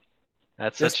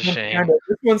 That's such a shame.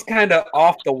 This one's kind of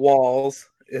off the walls.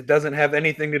 It doesn't have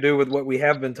anything to do with what we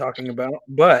have been talking about.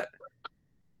 But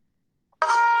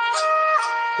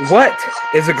what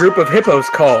is a group of hippos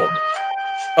called?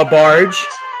 A barge,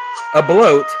 a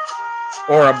bloat,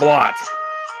 or a blot?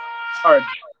 Barge.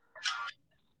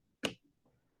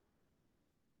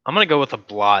 I'm gonna go with a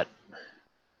blot.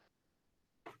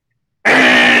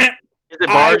 Is it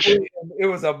barge? It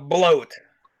was a bloat.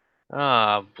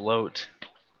 Ah, bloat.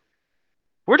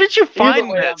 Where did you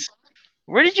find this?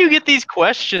 Where did you get these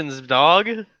questions, dog?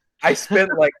 I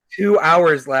spent like 2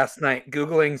 hours last night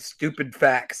Googling stupid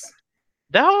facts.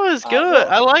 That was good.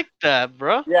 I like that,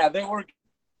 bro. Yeah, they were.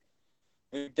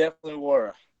 They definitely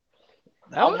were.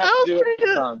 That was pretty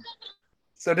good. sometime.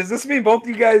 So does this mean both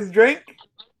you guys drink?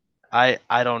 I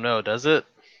don't know. Does it?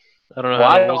 I don't know Well,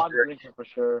 how I the know rules I'm work. drinking for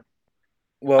sure.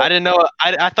 Well, I didn't know.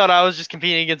 I thought I was just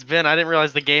competing against Ben. I didn't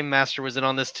realize the game master was in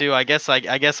on this too. I guess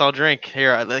I'll drink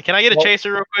here. Can I get a Well,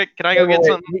 chaser real quick? Can I go get wait,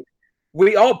 something?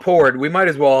 we all poured. We might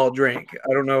as well all drink.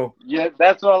 I don't know. Yeah,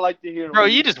 that's what I like to hear. Bro,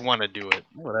 you just want to do it.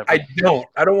 Whatever. I don't.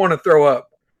 I don't want to throw up.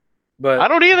 But I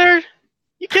don't either.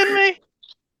 You kidding me?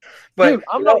 But Dude,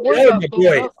 I'm not worried y'all are about my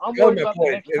throwing boys. up. I'm Y'all are worried my about the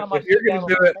boys. next time I If you're sit down gonna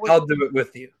do on the it, toilet. I'll do it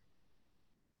with you.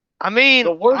 I mean,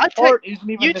 The worst part isn't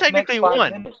even you this technically next 5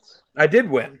 won. minutes. I did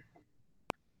win.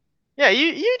 Yeah,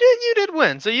 you did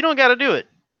win, so you don't got to do it.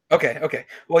 Okay.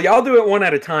 Well, y'all do it one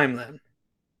at a time then.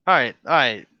 All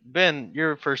right. Ben,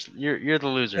 you're first. You're the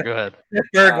loser. Go ahead.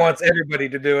 Berg wants everybody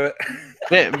to do it.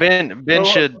 Ben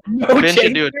should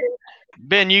do it.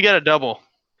 Ben, you got a double.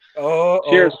 Oh,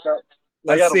 Cheers. I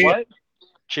Let's got see a it. what?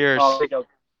 Cheers. Oh, there you go.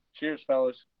 Cheers,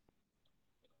 fellas.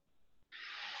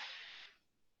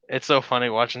 It's so funny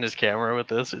watching his camera with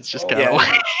this. It's just kind Yeah. of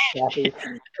like.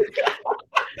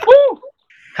 Woo!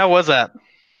 How was that?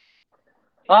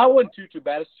 I wasn't too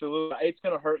bad. It's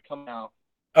gonna hurt coming out.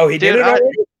 Oh, he did Dude, it already?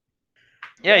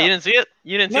 Yeah, you didn't see it.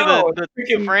 You didn't No, see the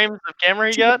freaking- frames of camera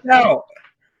he got. No.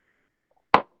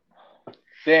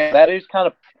 Damn, that is kind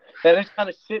of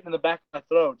sitting in the back of my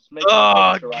throat. It's making Oh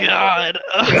me picture right now. God.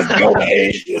 Let's go,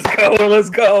 Ace. Let's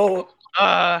go.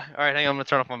 All right, hang on. I'm gonna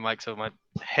turn off my mic so my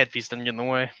headpiece doesn't get in the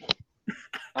way.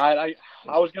 I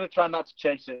was gonna try not to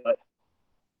chase it, but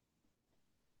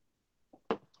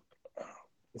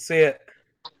Let's see it.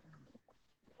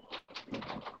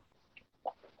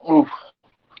 oof.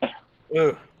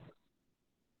 Ooh.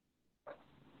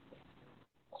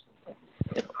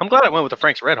 I'm glad I went with the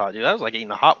Frank's Red Hot, dude. That was like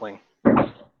eating a hot wing.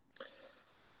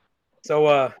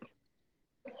 So,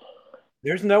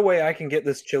 there's no way I can get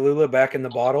this Cholula back in the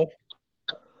bottle.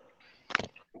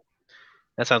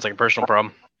 That sounds like a personal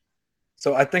problem.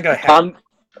 So I think I have.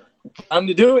 Time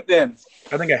to do it then.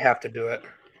 I think I have to do it.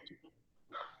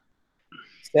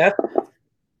 Seth,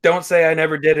 don't say I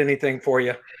never did anything for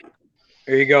you.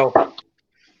 There you go.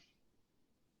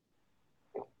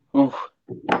 Oof.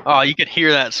 Oh, you could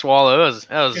hear that swallow.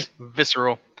 That was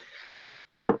visceral.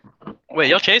 Wait,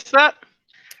 y'all chased that?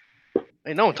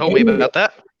 Hey, no one told me about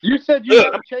that. You said you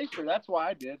had a chaser. That's why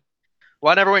I did.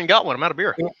 Well, I never went and got one. I'm out of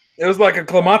beer. It was like a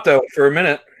clamato for a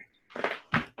minute.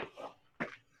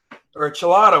 Or a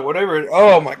chilada, whatever.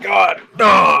 Oh, my God.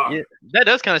 Oh, Yeah, that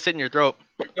does kind of sit in your throat.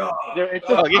 God. It's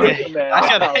Oh, give me- man. I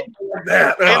got Like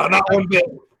that. Oh, not one bit.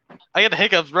 I got the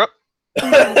hiccups, bro.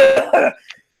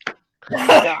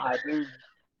 God, dude.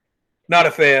 Not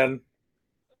a fan.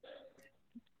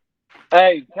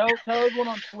 Hey, tell everyone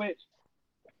on Twitch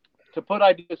to put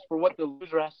ideas for what the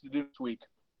loser has to do this week.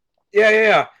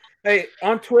 Yeah. Hey,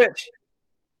 on Twitch,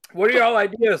 what are y'all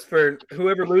ideas for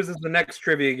whoever loses the next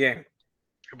trivia game?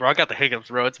 Bro, I got the hiccups,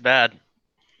 bro. It's bad.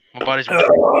 My body's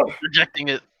rejecting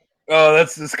it. Oh,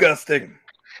 that's disgusting.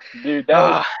 Dude,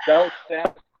 that was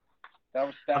sad. That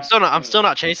was sad. I'm still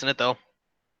not chasing it though.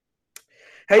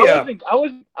 Hey,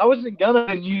 I wasn't gonna,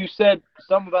 and you said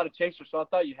something about a chaser, so I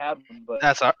thought you had one, but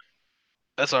That's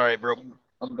all right, bro.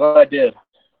 I'm glad I did.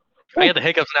 I got the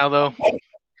hiccups now though.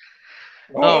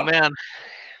 Oh man,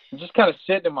 I'm just kind of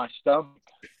sitting in my stomach.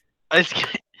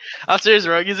 I'm serious,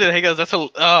 bro. You said hiccups.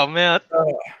 Oh man. All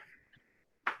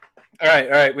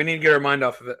right. We need to get our mind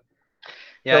off of it.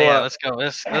 Yeah. So, Let's go.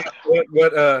 Let's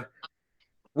What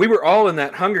we were all in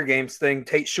that Hunger Games thing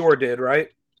Tate Shore did, right?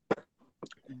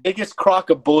 Biggest crock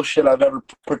of bullshit I've ever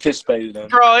participated in.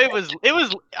 Bro, it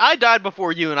was. I died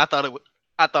before you, and I thought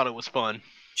it was fun.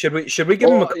 Should we give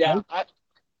him a call? Yeah,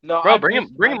 Bro, I bring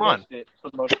him on. missed it for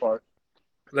the most part.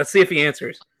 Let's see if he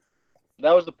answers.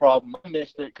 That was the problem. I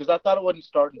missed it because I thought it wouldn't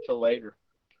start until later.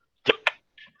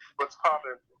 What's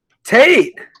poppin'?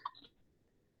 Tate,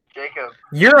 Jacob,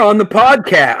 you're on the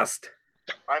podcast.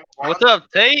 I'm What's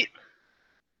up, Tate?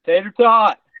 Tater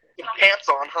tot. Pants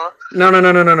on, huh?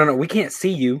 No. We can't see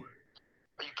you.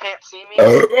 You can't see me?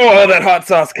 Oh, that hot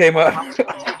sauce came up.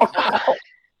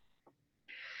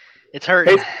 It's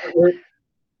hurting. Hey,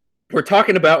 we're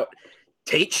talking about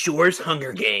Tate Shore's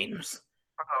Hunger Games.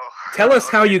 Oh, Tell us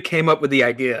how you came up with the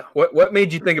idea. What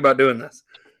made you think about doing this?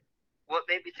 What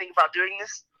made me think about doing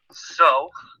this? So,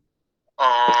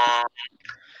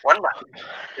 one night,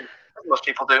 as most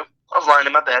people do, I was lying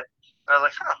in my bed. I was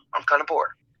like, I'm kind of bored.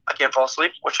 I can't fall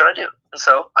asleep. What should I do? And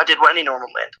so I did what any normal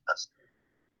man does.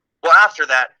 Well, after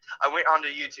that, I went onto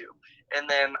YouTube, and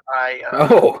then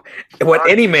What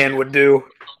any man would do.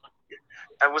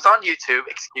 I was on YouTube.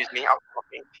 Excuse me, I was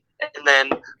talking, and then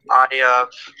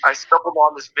I stumbled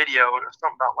on this video, and it was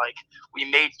something about like we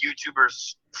made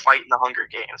YouTubers fight in the Hunger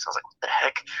Games. I was like, what the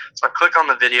heck? So I click on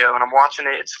the video, and I'm watching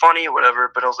it. It's funny or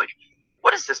whatever, but I was like,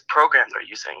 what is this program they're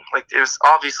using? Like, it was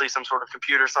obviously some sort of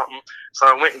computer or something. So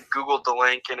I went and Googled the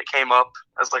link, and it came up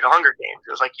as like a Hunger Games.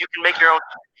 It was like, you can make your own.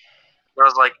 And I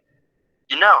was like,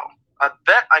 I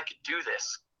bet I could do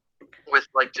this with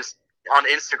like just on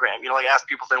Instagram. Like ask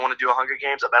people if they want to do a Hunger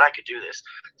Games. I bet I could do this.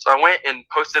 So I went and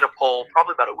posted a poll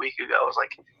probably about a week ago. I was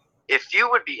like, if you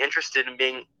would be interested in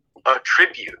being a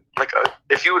tribute,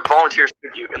 if you would volunteer as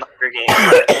tribute in the Hunger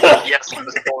Games, yes, to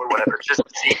the poll or whatever, just to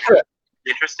see if you're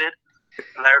interested.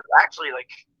 And there was actually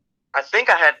I think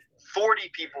I had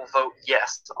 40 people vote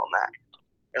yes on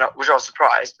that, which I was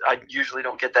surprised. I usually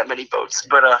don't get that many votes,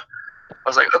 but I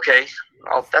was like, okay,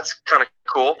 well, that's kind of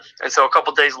cool. And so a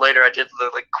couple days later, I did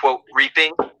the quote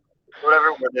reaping,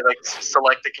 whatever, where they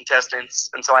select the contestants.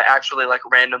 And so I actually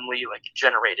randomly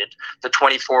generated the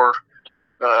 24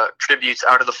 tributes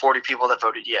out of the 40 people that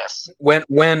voted yes. When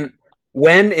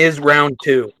is round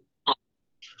 2?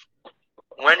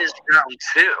 When is round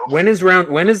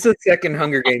 2? When is the second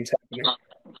Hunger Games happening?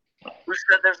 Who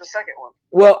said there's a second one?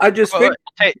 Well, I just figured.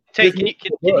 Hey, can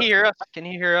you hear us? Can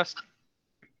you hear us?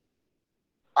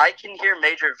 I can hear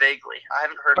Major vaguely. I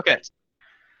haven't heard. Okay.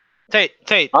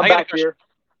 Tate, I'm back here.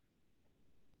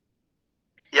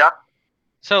 Yeah.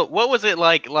 So, what was it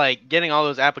like getting all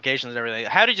those applications and everything?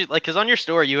 How did you because on your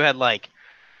story you had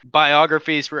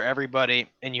biographies for everybody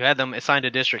and you had them assigned to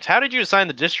districts. How did you assign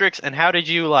the districts, and how did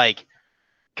you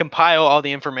compile all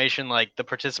the information the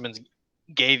participants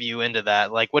gave you into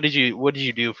that? What did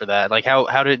you do for that?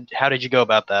 How did you go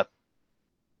about that?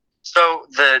 So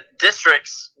the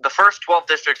districts, the first 12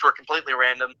 districts were completely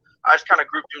random. I just kind of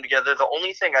grouped them together. The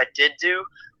only thing I did do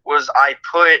was I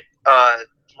put,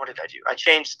 what did I do? I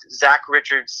changed Zach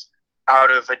Richards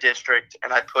out of a district,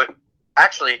 and I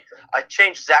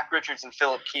changed Zach Richards and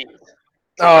Philip Keys.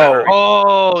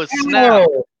 Oh, snap.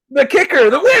 Oh, the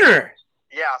kicker, the winner.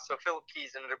 Yeah, so Philip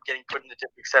Keys ended up getting put into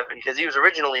District 7 because he was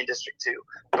originally in District 2.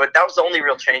 But that was the only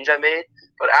real change I made.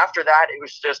 But after that, it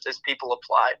was just as people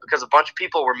applied because a bunch of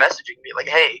people were messaging me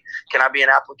hey, can I be an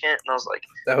applicant? And I was like,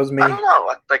 that was me. I don't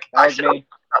know. I should open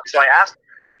up. So I asked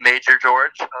Major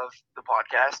George of the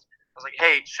podcast, I was like,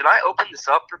 hey, should I open this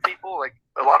up for people?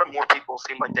 A lot of more people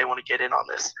seem like they want to get in on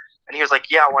this. And he was like,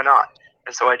 yeah, why not?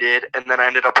 And so I did. And then I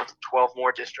ended up with 12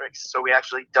 more districts. So we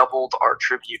actually doubled our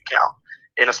tribute count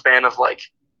in a span of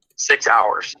 6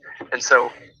 hours. And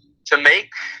so to make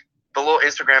the little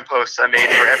Instagram posts I made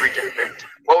for every district,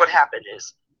 what would happen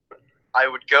is I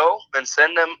would go and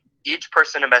send them each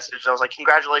person a message. I was like,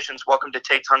 congratulations, welcome to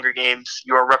Tate's Hunger Games.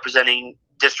 You are representing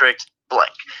district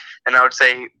blank. And I would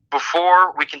say,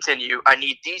 before we continue, I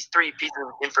need these 3 pieces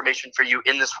of information for you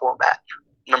in this format.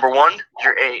 Number 1,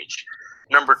 your age.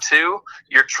 Number 2,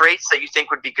 your traits that you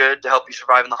think would be good to help you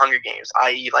survive in the Hunger Games,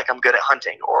 i.e. I'm good at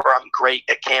hunting, or I'm great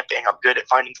at camping, I'm good at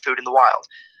finding food in the wild.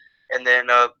 And then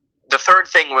the third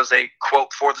thing was a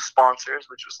quote for the sponsors,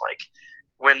 which was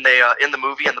when they, in the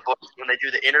movie and the book, when they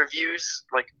do the interviews,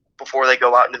 before they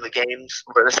go out into the games,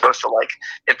 where they're supposed to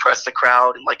impress the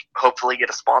crowd and hopefully get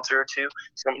a sponsor or two,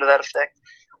 something to that effect.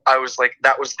 I was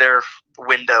that was their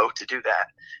window to do that.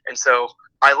 And so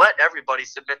I let everybody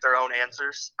submit their own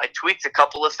answers. I tweaked a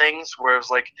couple of things where it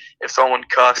was if someone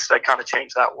cussed, I kind of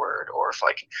changed that word. Or if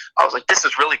I was this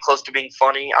is really close to being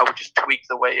funny, I would just tweak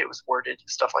the way it was worded,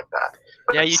 stuff like that.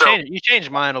 But yeah, you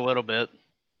changed mine a little bit.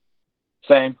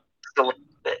 Same.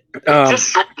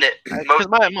 Just shorten it. Because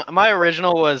my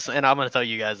original was, and I'm going to tell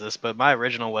you guys this, but my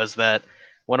original was that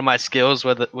one of my skills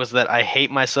was that I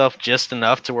hate myself just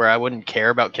enough to where I wouldn't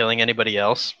care about killing anybody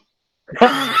else.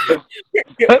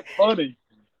 That's funny.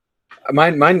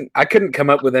 Mine. I couldn't come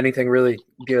up with anything really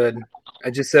good. I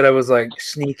just said I was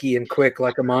sneaky and quick,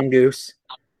 like a mongoose.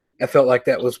 I felt like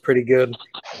that was pretty good.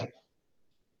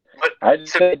 I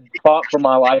just fought for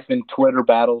my life in Twitter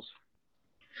battles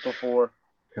before.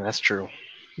 That's true.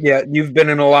 Yeah, you've been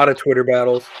in a lot of Twitter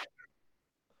battles.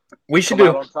 We should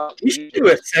do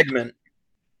a segment,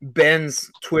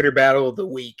 Ben's Twitter battle of the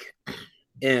week,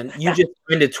 and you just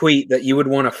find a tweet that you would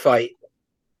want to fight.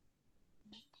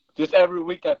 Just every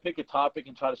week I pick a topic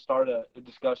and try to start a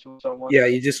discussion with someone. Yeah,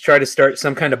 you just try to start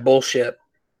some kind of bullshit.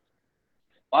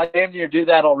 I damn near do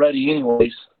that already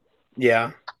anyways.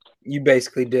 Yeah, you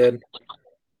basically did.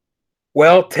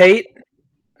 Well, Tate,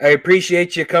 I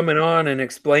appreciate you coming on and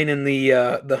explaining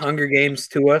the Hunger Games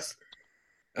to us.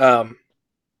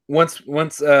 Once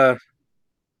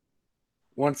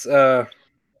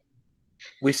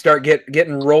we start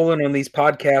getting rolling on these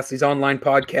podcasts, these online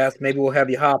podcasts, maybe we'll have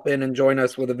you hop in and join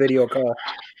us with a video call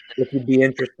if you'd be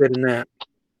interested in that.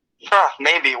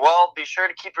 Maybe. Well, be sure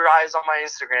to keep your eyes on my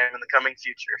Instagram in the coming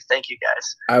future. Thank you,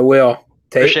 guys. I will.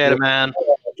 Appreciate it, man.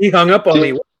 He hung up on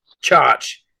me.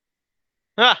 Chotch.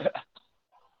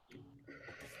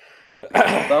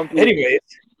 Anyways,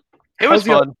 It was how's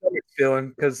your fun. stomach feeling?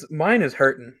 Because mine is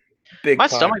hurting. Big My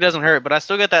time. stomach doesn't hurt, but I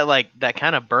still get that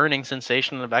kind of burning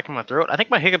sensation in the back of my throat. I think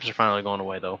my hiccups are finally going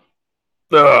away though.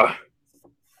 Ugh.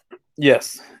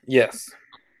 Yes.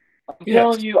 I'm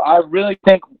telling you, I really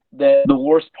think that the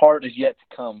worst part is yet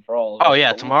to come for all of us. Oh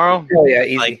yeah, tomorrow, Oh yeah,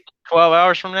 easy. like 12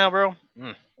 hours from now, bro.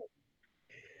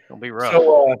 It'll be rough.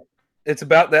 So it's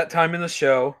about that time in the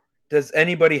show. Does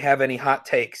anybody have any hot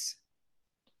takes?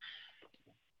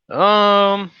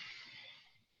 Um,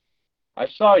 I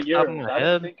saw top yours. of my I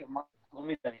head. didn't think of mine. Let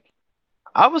me think.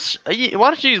 I was. Why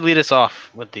don't you lead us off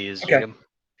with these, Okay. Jacob? All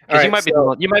Because right, you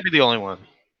might be the only one.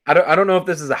 I don't know if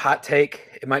this is a hot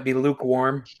take. It might be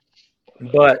lukewarm,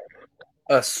 but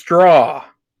a straw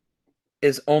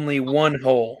is only one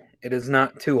hole. It is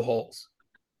not two holes.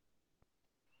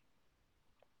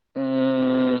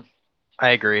 I I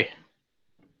agree.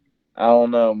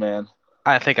 don't know, man.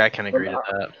 I think I can agree to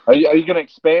that. Are you going to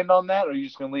expand on that, or are you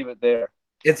just going to leave it there?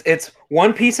 It's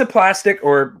one piece of plastic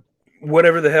or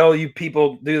whatever the hell you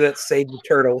people do that save the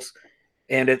turtles,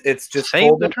 and it's just Save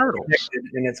folded the and turtles. connected,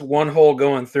 and it's one hole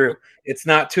going through. It's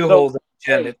not two So, holes at each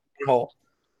end. hey. It's one hole.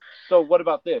 So what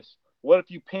about this? What if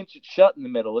you pinch it shut in the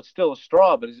middle? It's still a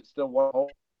straw, but is it still one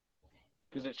hole?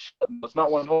 Because it's shut. It's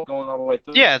not one hole going all the way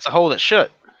through. Yeah, it's a hole that's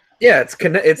shut. Yeah, it's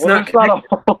Well, not. it's not a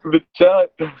hole that's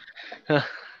shut.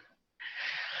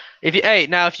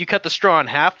 If you cut the straw in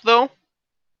half though,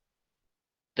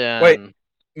 then Wait.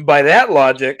 By that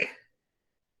logic,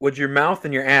 would your mouth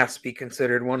and your ass be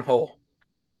considered one hole?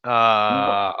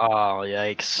 Oh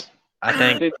yikes! I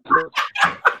think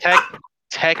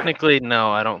technically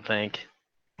no, I don't think.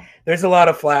 There's a lot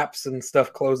of flaps and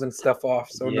stuff closing stuff off.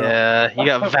 So Yeah, you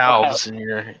got valves in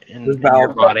your There's your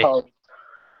valves. body.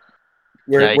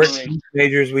 we're Yikes.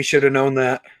 teenagers. We should have known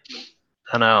that.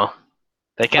 I know.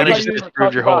 They I kind of thought just you were gonna disproved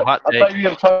talk your whole about- hot I take. thought you were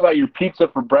going to talk about your pizza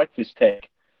for breakfast take.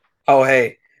 Oh,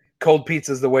 hey, cold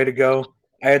pizza is the way to go.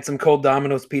 I had some cold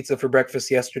Domino's pizza for breakfast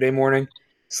yesterday morning.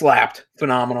 Slapped.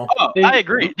 Phenomenal. Oh, I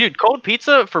agree, dude. Cold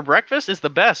pizza for breakfast is the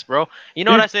best, bro. You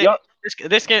know what I say? Yep.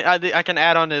 This can I can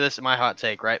add on to this my hot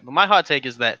take, right? But my hot take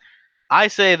is that I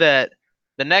say that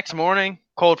the next morning,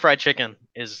 cold fried chicken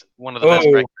is one of the best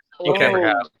breakfasts you can ever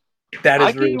have. That I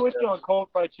is can really eat with you on cold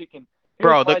fried chicken.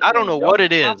 Bro, Here's my I don't thing. know Y'all what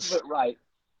get it half is. of it right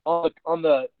on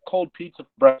the cold pizza for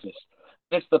breakfast.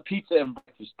 It's the pizza and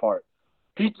breakfast part.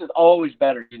 Pizza's always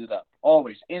better heated up.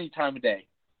 Always, any time of day.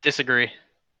 Disagree.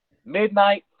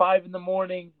 Midnight, 5 in the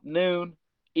morning, noon,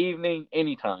 evening,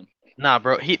 anytime. Nah,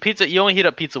 bro. Pizza. You only heat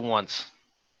up pizza once,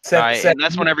 Seth- right? Seth, And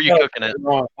that's you whenever you're know cooking it.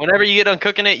 wrong. Whenever you get done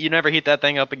cooking it, you never heat that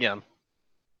thing up again.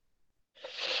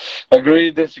 Agree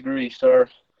to disagree, sir.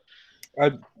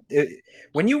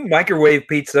 When you microwave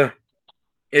pizza,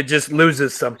 it just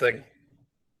loses something.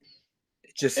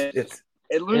 It's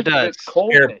It loses does. its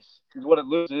coldness, is what it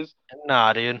loses.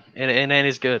 Nah, dude. It ain't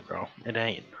as good, bro. It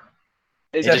ain't.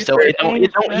 It just don't- it don't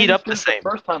heat up the same.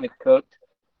 First time it's cooked.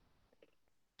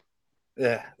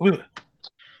 yeah.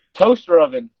 Toaster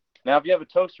oven. Now, if you have a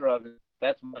toaster oven,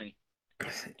 that's money.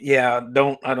 Yeah,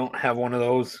 I don't have one of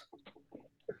those.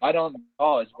 I don't.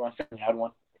 Oh, it's my family had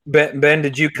one. Ben,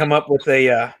 did you come up with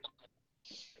a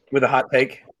hot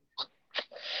take?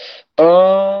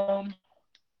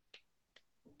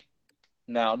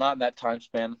 No, not in that time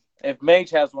span. If Mage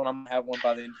has one, I'm gonna have one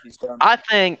by the end he's done. I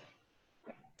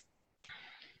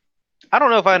don't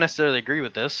know if I necessarily agree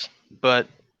with this, but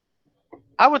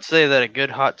I would say that a good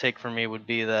hot take for me would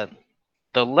be that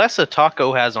the less a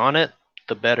taco has on it,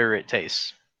 the better it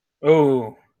tastes.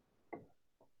 Oh,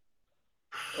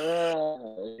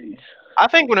 I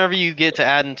think whenever you get to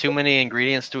adding too many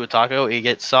ingredients to a taco, it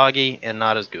gets soggy and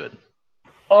not as good.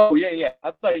 Oh yeah.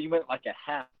 I thought you meant like a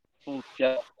half full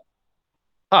shell.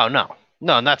 Oh no,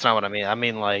 that's not what I mean. I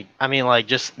mean like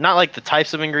just not like the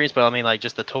types of ingredients, but I mean like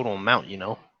just the total amount. You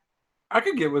know, I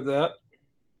could get with that.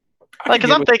 like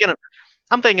because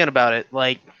I'm thinking about it,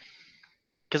 like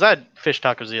because I had fish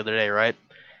tacos the other day, right?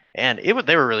 And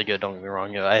they were really good. Don't get me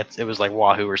wrong. You know, it was like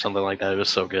Wahoo or something like that. It was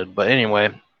so good. But anyway,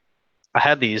 I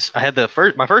had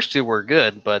my first two were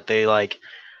good, but they I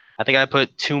think I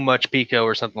put too much pico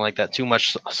or something like that, too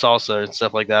much salsa and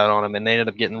stuff like that on them, and they ended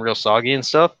up getting real soggy and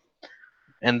stuff.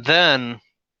 And then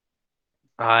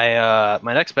my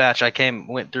next batch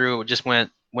went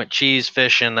cheese,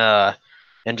 fish, and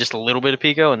just a little bit of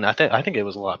pico, and I think it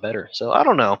was a lot better. So I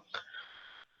don't know.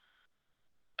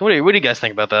 What do you guys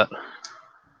think about that?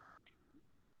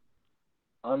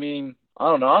 I mean, I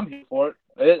don't know. I'm here for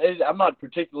it. I'm not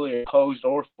particularly opposed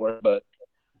or for it, but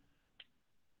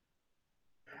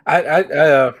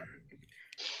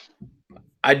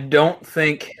I don't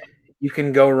think you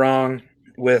can go wrong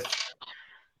with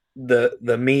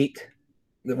the meat,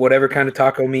 whatever kind of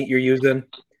taco meat you're using,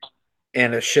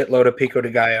 and a shitload of pico de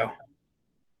gallo.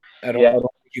 I don't think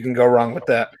you can go wrong with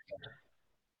that.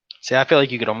 See, I feel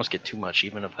like you could almost get too much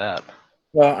even of that.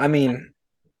 Well, I mean,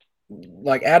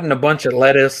 like adding a bunch of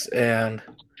lettuce and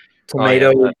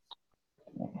tomato,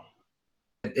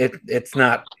 it's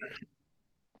not.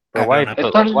 Bro, why even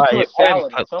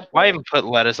put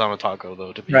lettuce on a taco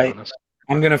though? To be honest,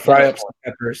 I'm gonna fry up some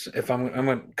peppers. If I'm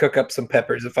gonna cook up some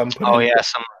peppers. If I'm putting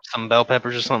some bell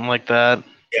peppers or something like that.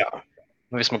 Yeah,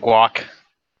 maybe some guac.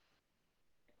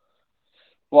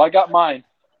 Well, I got mine.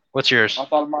 What's yours? I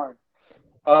thought of mine.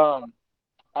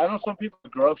 I know some people are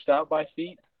grossed out by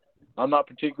feet. I'm not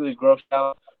particularly grossed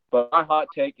out, but my hot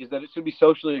take is that it should be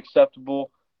socially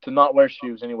acceptable to not wear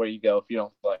shoes anywhere you go if you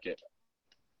don't like it.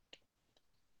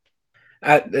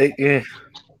 I think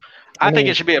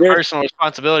it should be a personal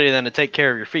responsibility then to take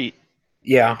care of your feet.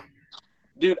 Yeah.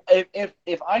 Dude,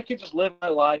 if I could just live my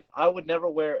life, I would never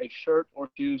wear a shirt or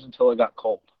shoes until it got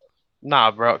cold.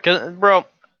 Nah, bro. Bro,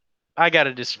 I got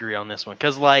to disagree on this one.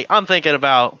 Because, like, I'm thinking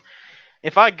about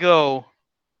if I go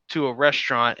to a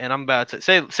restaurant and I'm about to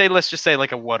say let's just say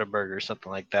like a Whataburger or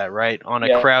something like that, right? On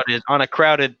a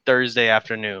crowded Thursday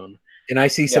afternoon. And I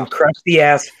see some crusty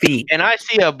ass feet. And I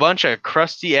see a bunch of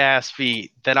crusty ass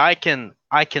feet that I can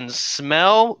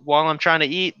smell while I'm trying to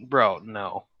eat. Bro,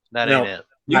 no. That ain't it.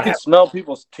 You can smell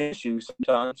people's tissues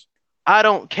sometimes. I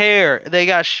don't care. They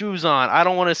got shoes on. I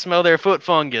don't want to smell their foot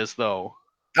fungus though.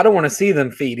 I don't want to see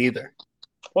them feet either.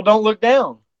 Well, don't look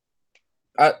down.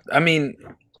 I mean,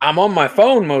 I'm on my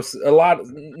phone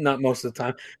not most of the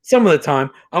time. Some of the time,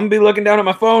 I'm gonna be looking down at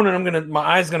my phone and my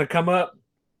eyes gonna come up.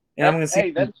 And I'm gonna see.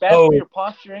 Hey, that's bad for your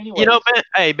posture anyway. You know,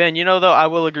 Ben. You know, though, I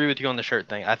will agree with you on the shirt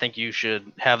thing. I think you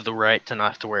should have the right to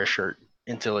not have to wear a shirt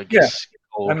until it gets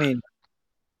cold. I mean,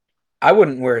 I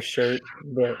wouldn't wear a shirt,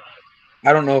 but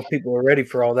I don't know if people are ready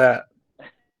for all that.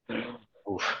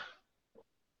 Oof.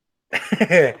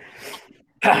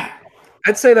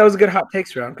 I'd say that was a good hot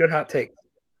takes round. Good hot take.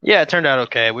 Yeah, it turned out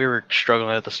okay. We were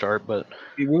struggling at the start, but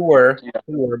we were,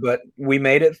 but we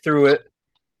made it through it,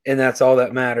 and that's all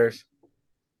that matters.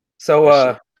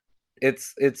 So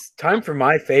it's time for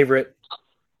my favorite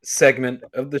segment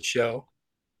of the show.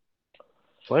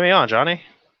 Play me on, Johnny.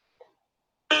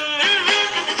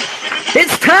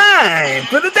 It's time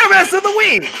for the dumbass of the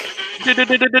week.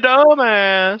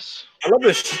 Dumbass. I love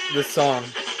this song.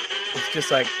 It's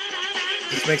just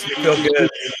makes me feel good.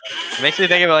 It makes me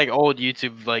think of like old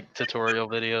YouTube like tutorial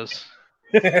videos.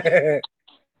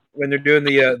 When they're doing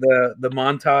the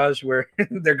montage where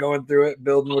they're going through it,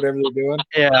 building whatever they're doing.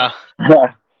 Yeah.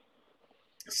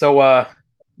 So,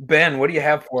 Ben, what do you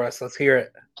have for us? Let's hear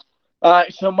it. All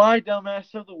right. So my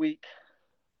dumbass of the week,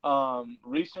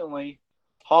 recently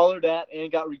hollered at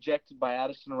and got rejected by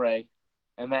Addison Rae,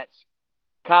 and that's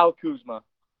Kyle Kuzma.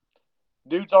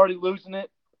 Dude's already losing it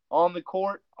on the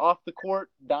court, off the court,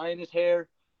 dyeing his hair,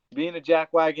 being a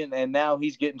jackwagon, and now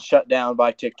he's getting shut down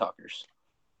by TikTokers.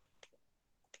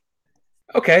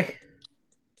 Okay.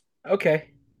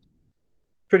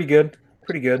 Pretty good.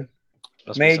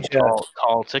 Mage,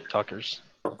 tall TikTokers.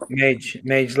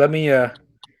 Mage, let me hear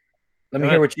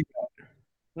what you got.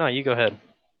 No, you go ahead.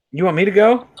 You want me to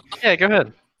go? Yeah, go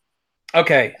ahead.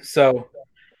 Okay, so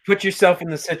put yourself in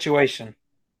the situation.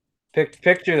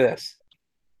 Picture this.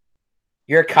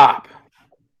 You're a cop.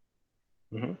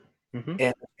 Mm-hmm. Mm-hmm.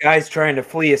 And the guy's trying to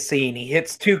flee a scene. He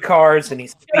hits two cars and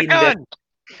he's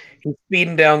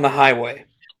speeding down the highway.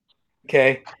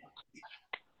 Okay.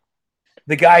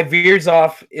 The guy veers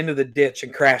off into the ditch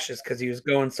and crashes because he was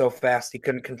going so fast he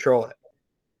couldn't control it.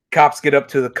 Cops get up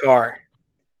to the car.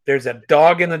 There's a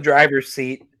dog in the driver's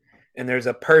seat and there's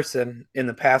a person in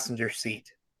the passenger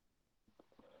seat.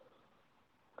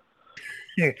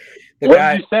 What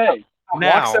did you say?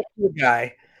 Walks up to the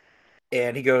guy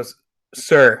and he goes,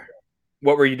 "Sir,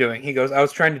 what were you doing?" He goes, "I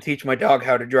was trying to teach my dog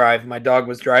how to drive. My dog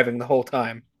was driving the whole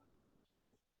time."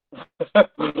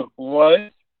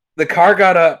 What? The car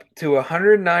got up to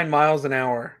 109 miles an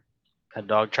hour. That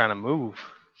dog trying to move.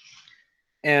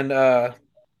 And the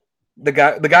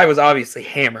guy was obviously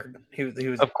hammered. He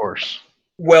was of course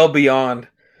well beyond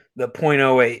the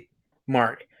 .08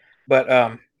 mark.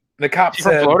 But the cop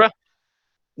said, from Florida?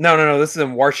 No, this is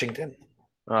in Washington.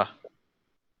 But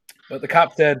the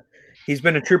cop said he's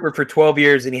been a trooper for 12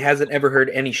 years and he hasn't ever heard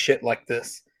any shit like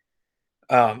this.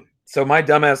 So my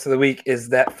dumbass of the week is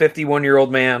that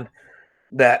 51-year-old man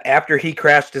that after he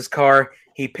crashed his car,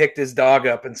 he picked his dog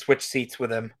up and switched seats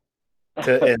with him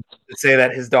to say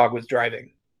that his dog was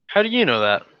driving. How do you know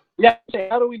that? Yeah,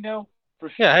 how do we know for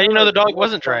sure? Yeah, how do you know the dog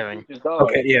wasn't driving?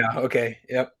 Okay, yeah, okay,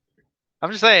 yep. I'm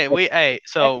just saying we Did they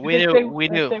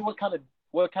say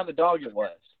what kind of dog it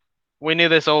was? we knew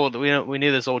this old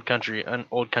country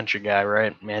guy,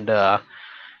 right? And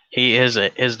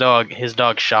his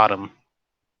dog shot him.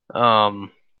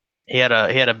 He had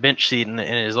a bench seat in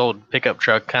his old pickup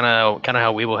truck, kind of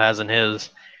how Weeble has in his,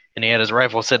 and he had his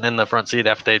rifle sitting in the front seat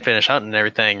after they finished hunting and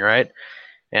everything, right?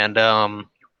 And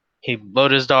he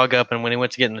loaded his dog up, and when he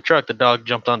went to get in the truck, the dog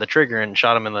jumped on the trigger and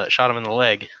shot him in the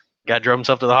leg. Guy drove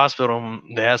himself to the hospital.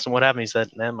 And they asked him what happened. He said,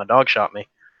 "Man, my dog shot me."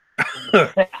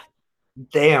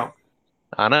 Damn.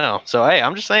 I know. So hey,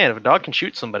 I'm just saying, if a dog can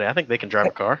shoot somebody, I think they can drive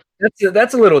a car.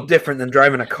 That's a little different than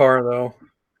driving a car, though.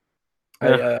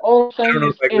 Yeah. All I'm saying don't know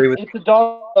is, if I agree with if the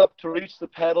dog up to reach the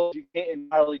pedals, you can't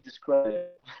entirely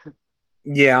discredit it.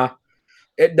 Yeah,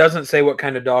 it doesn't say what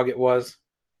kind of dog it was.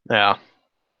 Yeah.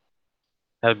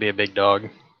 That would be a big dog.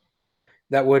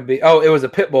 That would be. Oh, it was a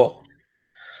pit bull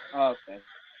Okay.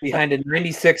 behind a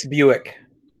 '96 Buick,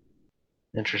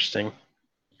 Interesting.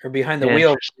 or behind the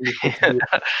wheel.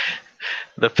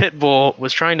 The pit bull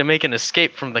was trying to make an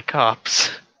escape from the cops.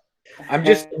 I'm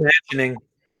just imagining,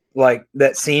 like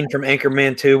that scene from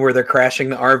Anchorman 2 where they're crashing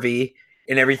the RV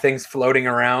and everything's floating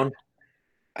around.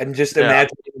 I'm just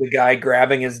imagining the guy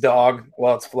grabbing his dog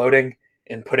while it's floating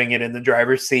and putting it in the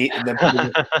driver's seat, and then putting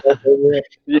it over it.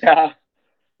 Yeah.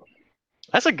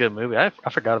 That's a good movie. I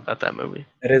forgot about that movie.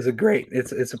 It is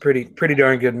it's a pretty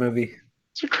darn good movie.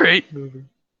 It's a great movie.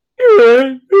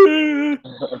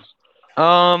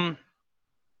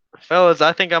 Fellas,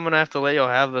 I think I'm gonna have to let y'all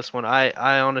have this one.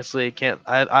 I honestly can't.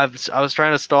 I was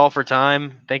trying to stall for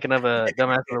time, thinking of a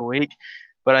dumbass of the week,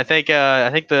 but I think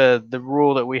the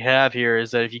rule that we have here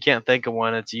is that if you can't think of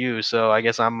one, it's you. So I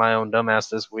guess I'm my own dumbass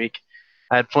this week.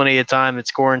 I had plenty of time. It's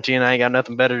quarantine. I ain't got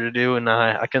nothing better to do, and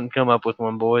I couldn't come up with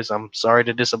one, boys. I'm sorry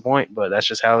to disappoint, but that's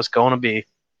just how it's going to be.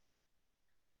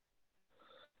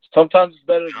 Sometimes it's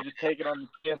better to just take it on the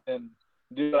chin and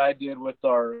do what I did with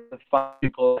our 5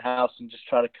 people in the house and just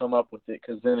try to come up with it,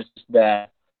 because then it's just bad.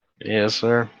 Yes,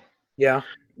 sir. Yeah.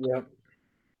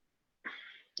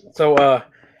 So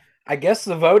I guess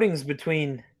the voting's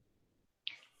between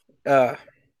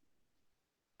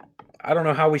I don't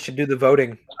know how we should do the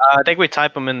voting. I think we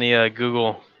type them in the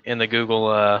Google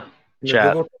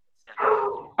chat. Google?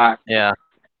 Yeah.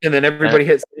 And then everybody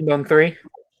hits send on 3.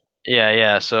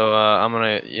 Yeah. So I'm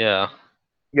gonna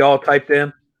Y'all typed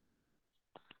in.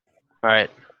 All right,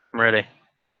 I'm ready.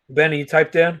 Benny, you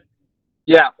typed in?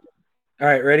 Yeah. All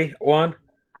right, ready? 1,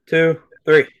 2,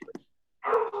 3.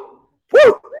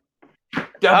 Woo!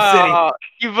 Dumb City.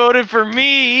 You voted for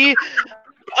me.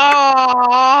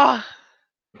 Oh.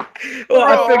 Well,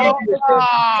 I figured you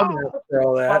were for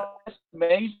all that.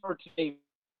 Major team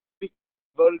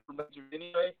voted for Major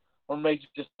anyway, or Major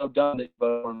just so dumb that you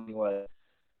voted for him anyway?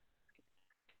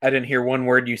 I didn't hear one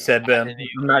word you said, Ben.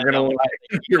 I'm not gonna lie.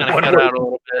 You cut out a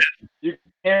little bit. You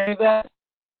can hear that?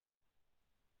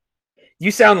 You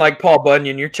sound like Paul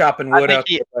Bunyan. You're chopping wood up.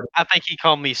 I think he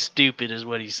called me stupid, is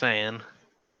what he's saying.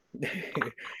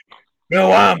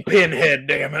 No, I'm Pinhead.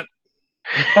 Damn it.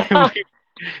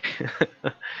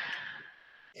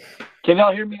 Can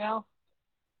y'all hear me now?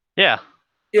 Yeah.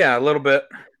 Yeah, a little bit.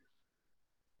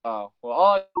 Oh,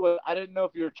 well, I didn't know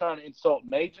if you were trying to insult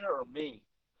Major or me.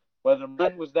 Whether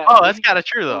mine was that. Oh, that's kind of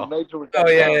true, though. Major was Oh,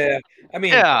 yeah. I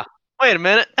mean, yeah. Wait a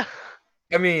minute.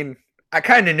 I mean, I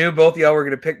kind of knew both y'all were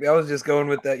going to pick me. I was just going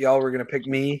with that y'all were going to pick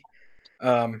me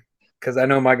because I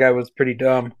know my guy was pretty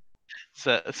dumb.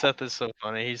 Seth is so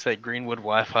funny. He said Greenwood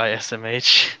Wi-Fi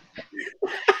SMH.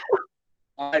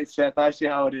 All right, Seth, I see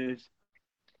how it is.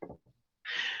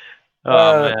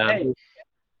 Oh, man. Hey,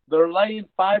 they're laying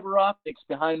fiber optics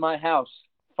behind my house.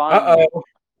 Uh-oh.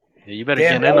 Yeah, you better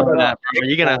get in on that, bro.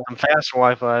 You're going to have some fast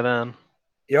Wi-Fi then.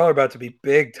 Y'all are about to be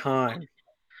big time.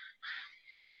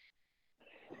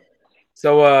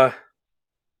 So,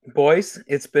 boys,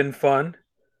 it's been fun.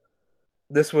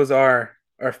 This was our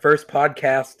first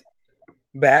podcast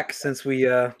back since we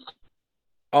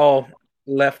all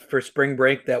left for spring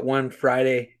break that one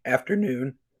Friday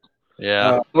afternoon.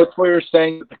 Yeah. What we were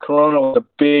saying that the corona was a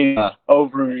big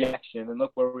overreaction, and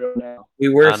look where we are now. We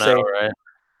were saying, right?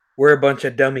 We're a bunch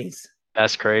of dummies.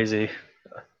 That's crazy.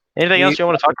 Anything else you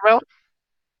want to talk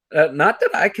about? Not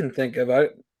that I can think of.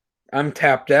 I'm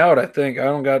tapped out. I think I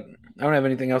don't have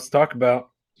anything else to talk about.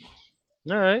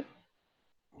 All right.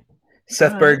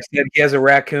 Seth Berg said he has a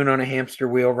raccoon on a hamster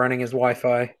wheel running his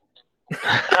Wi-Fi.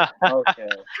 Okay.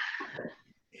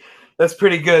 That's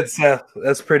pretty good, Seth.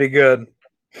 That's pretty good.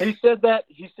 He said that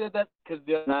because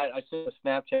the other night I sent a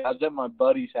Snapchat. I was at my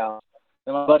buddy's house,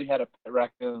 and my buddy had a pet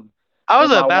raccoon. I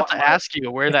was about to ask you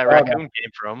where that raccoon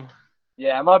came from.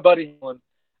 Yeah, my buddy had one,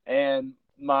 and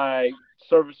my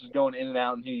service was going in and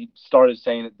out, and he started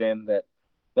saying it then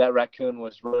that raccoon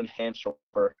was ruining hamster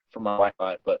for my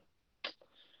Wi-Fi. But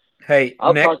hey,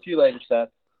 I'll talk to you later, Seth.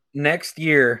 Next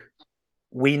year,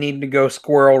 we need to go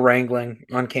squirrel wrangling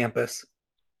on campus.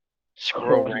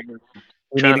 Squirrel wrangling.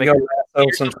 We need to go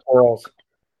wrestle some squirrels.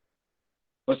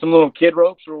 With some little kid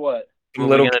ropes or what? We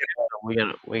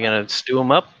gonna stew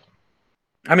them up?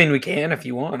 I mean, we can if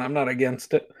you want. I'm not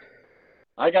against it.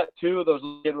 I got 2 of those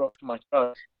little kid ropes in my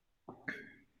truck.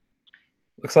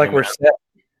 Looks like we're set.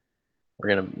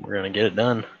 We're gonna get it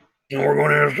done. And we're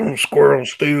gonna have some squirrel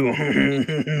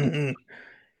stew.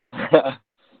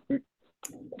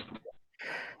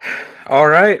 All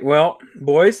right. Well,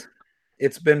 boys,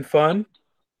 it's been fun.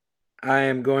 I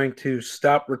am going to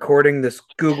stop recording this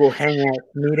Google Hangout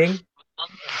meeting.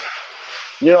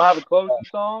 You don't have a closing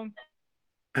song?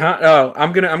 Oh,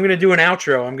 I'm gonna do an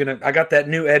outro. I got that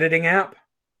new editing app.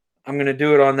 I'm gonna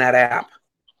do it on that app.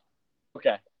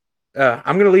 Okay.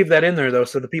 I'm gonna leave that in there though,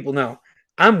 so the people know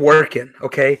I'm working.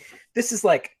 Okay, this is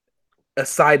like a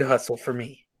side hustle for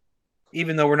me,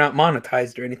 even though we're not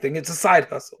monetized or anything. It's a side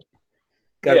hustle.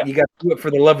 You got to do it for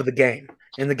the love of the game,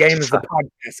 and the game is the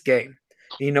podcast game.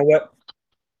 And you know what?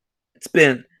 It's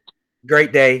been a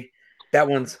great day. That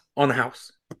one's on the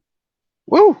house.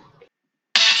 Woo!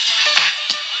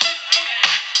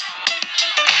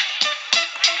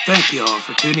 Thank you all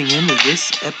for tuning in to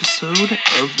this episode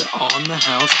of the On the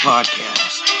House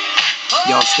podcast.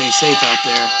 Y'all stay safe out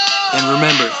there, and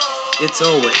remember, it's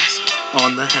always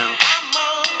on the house.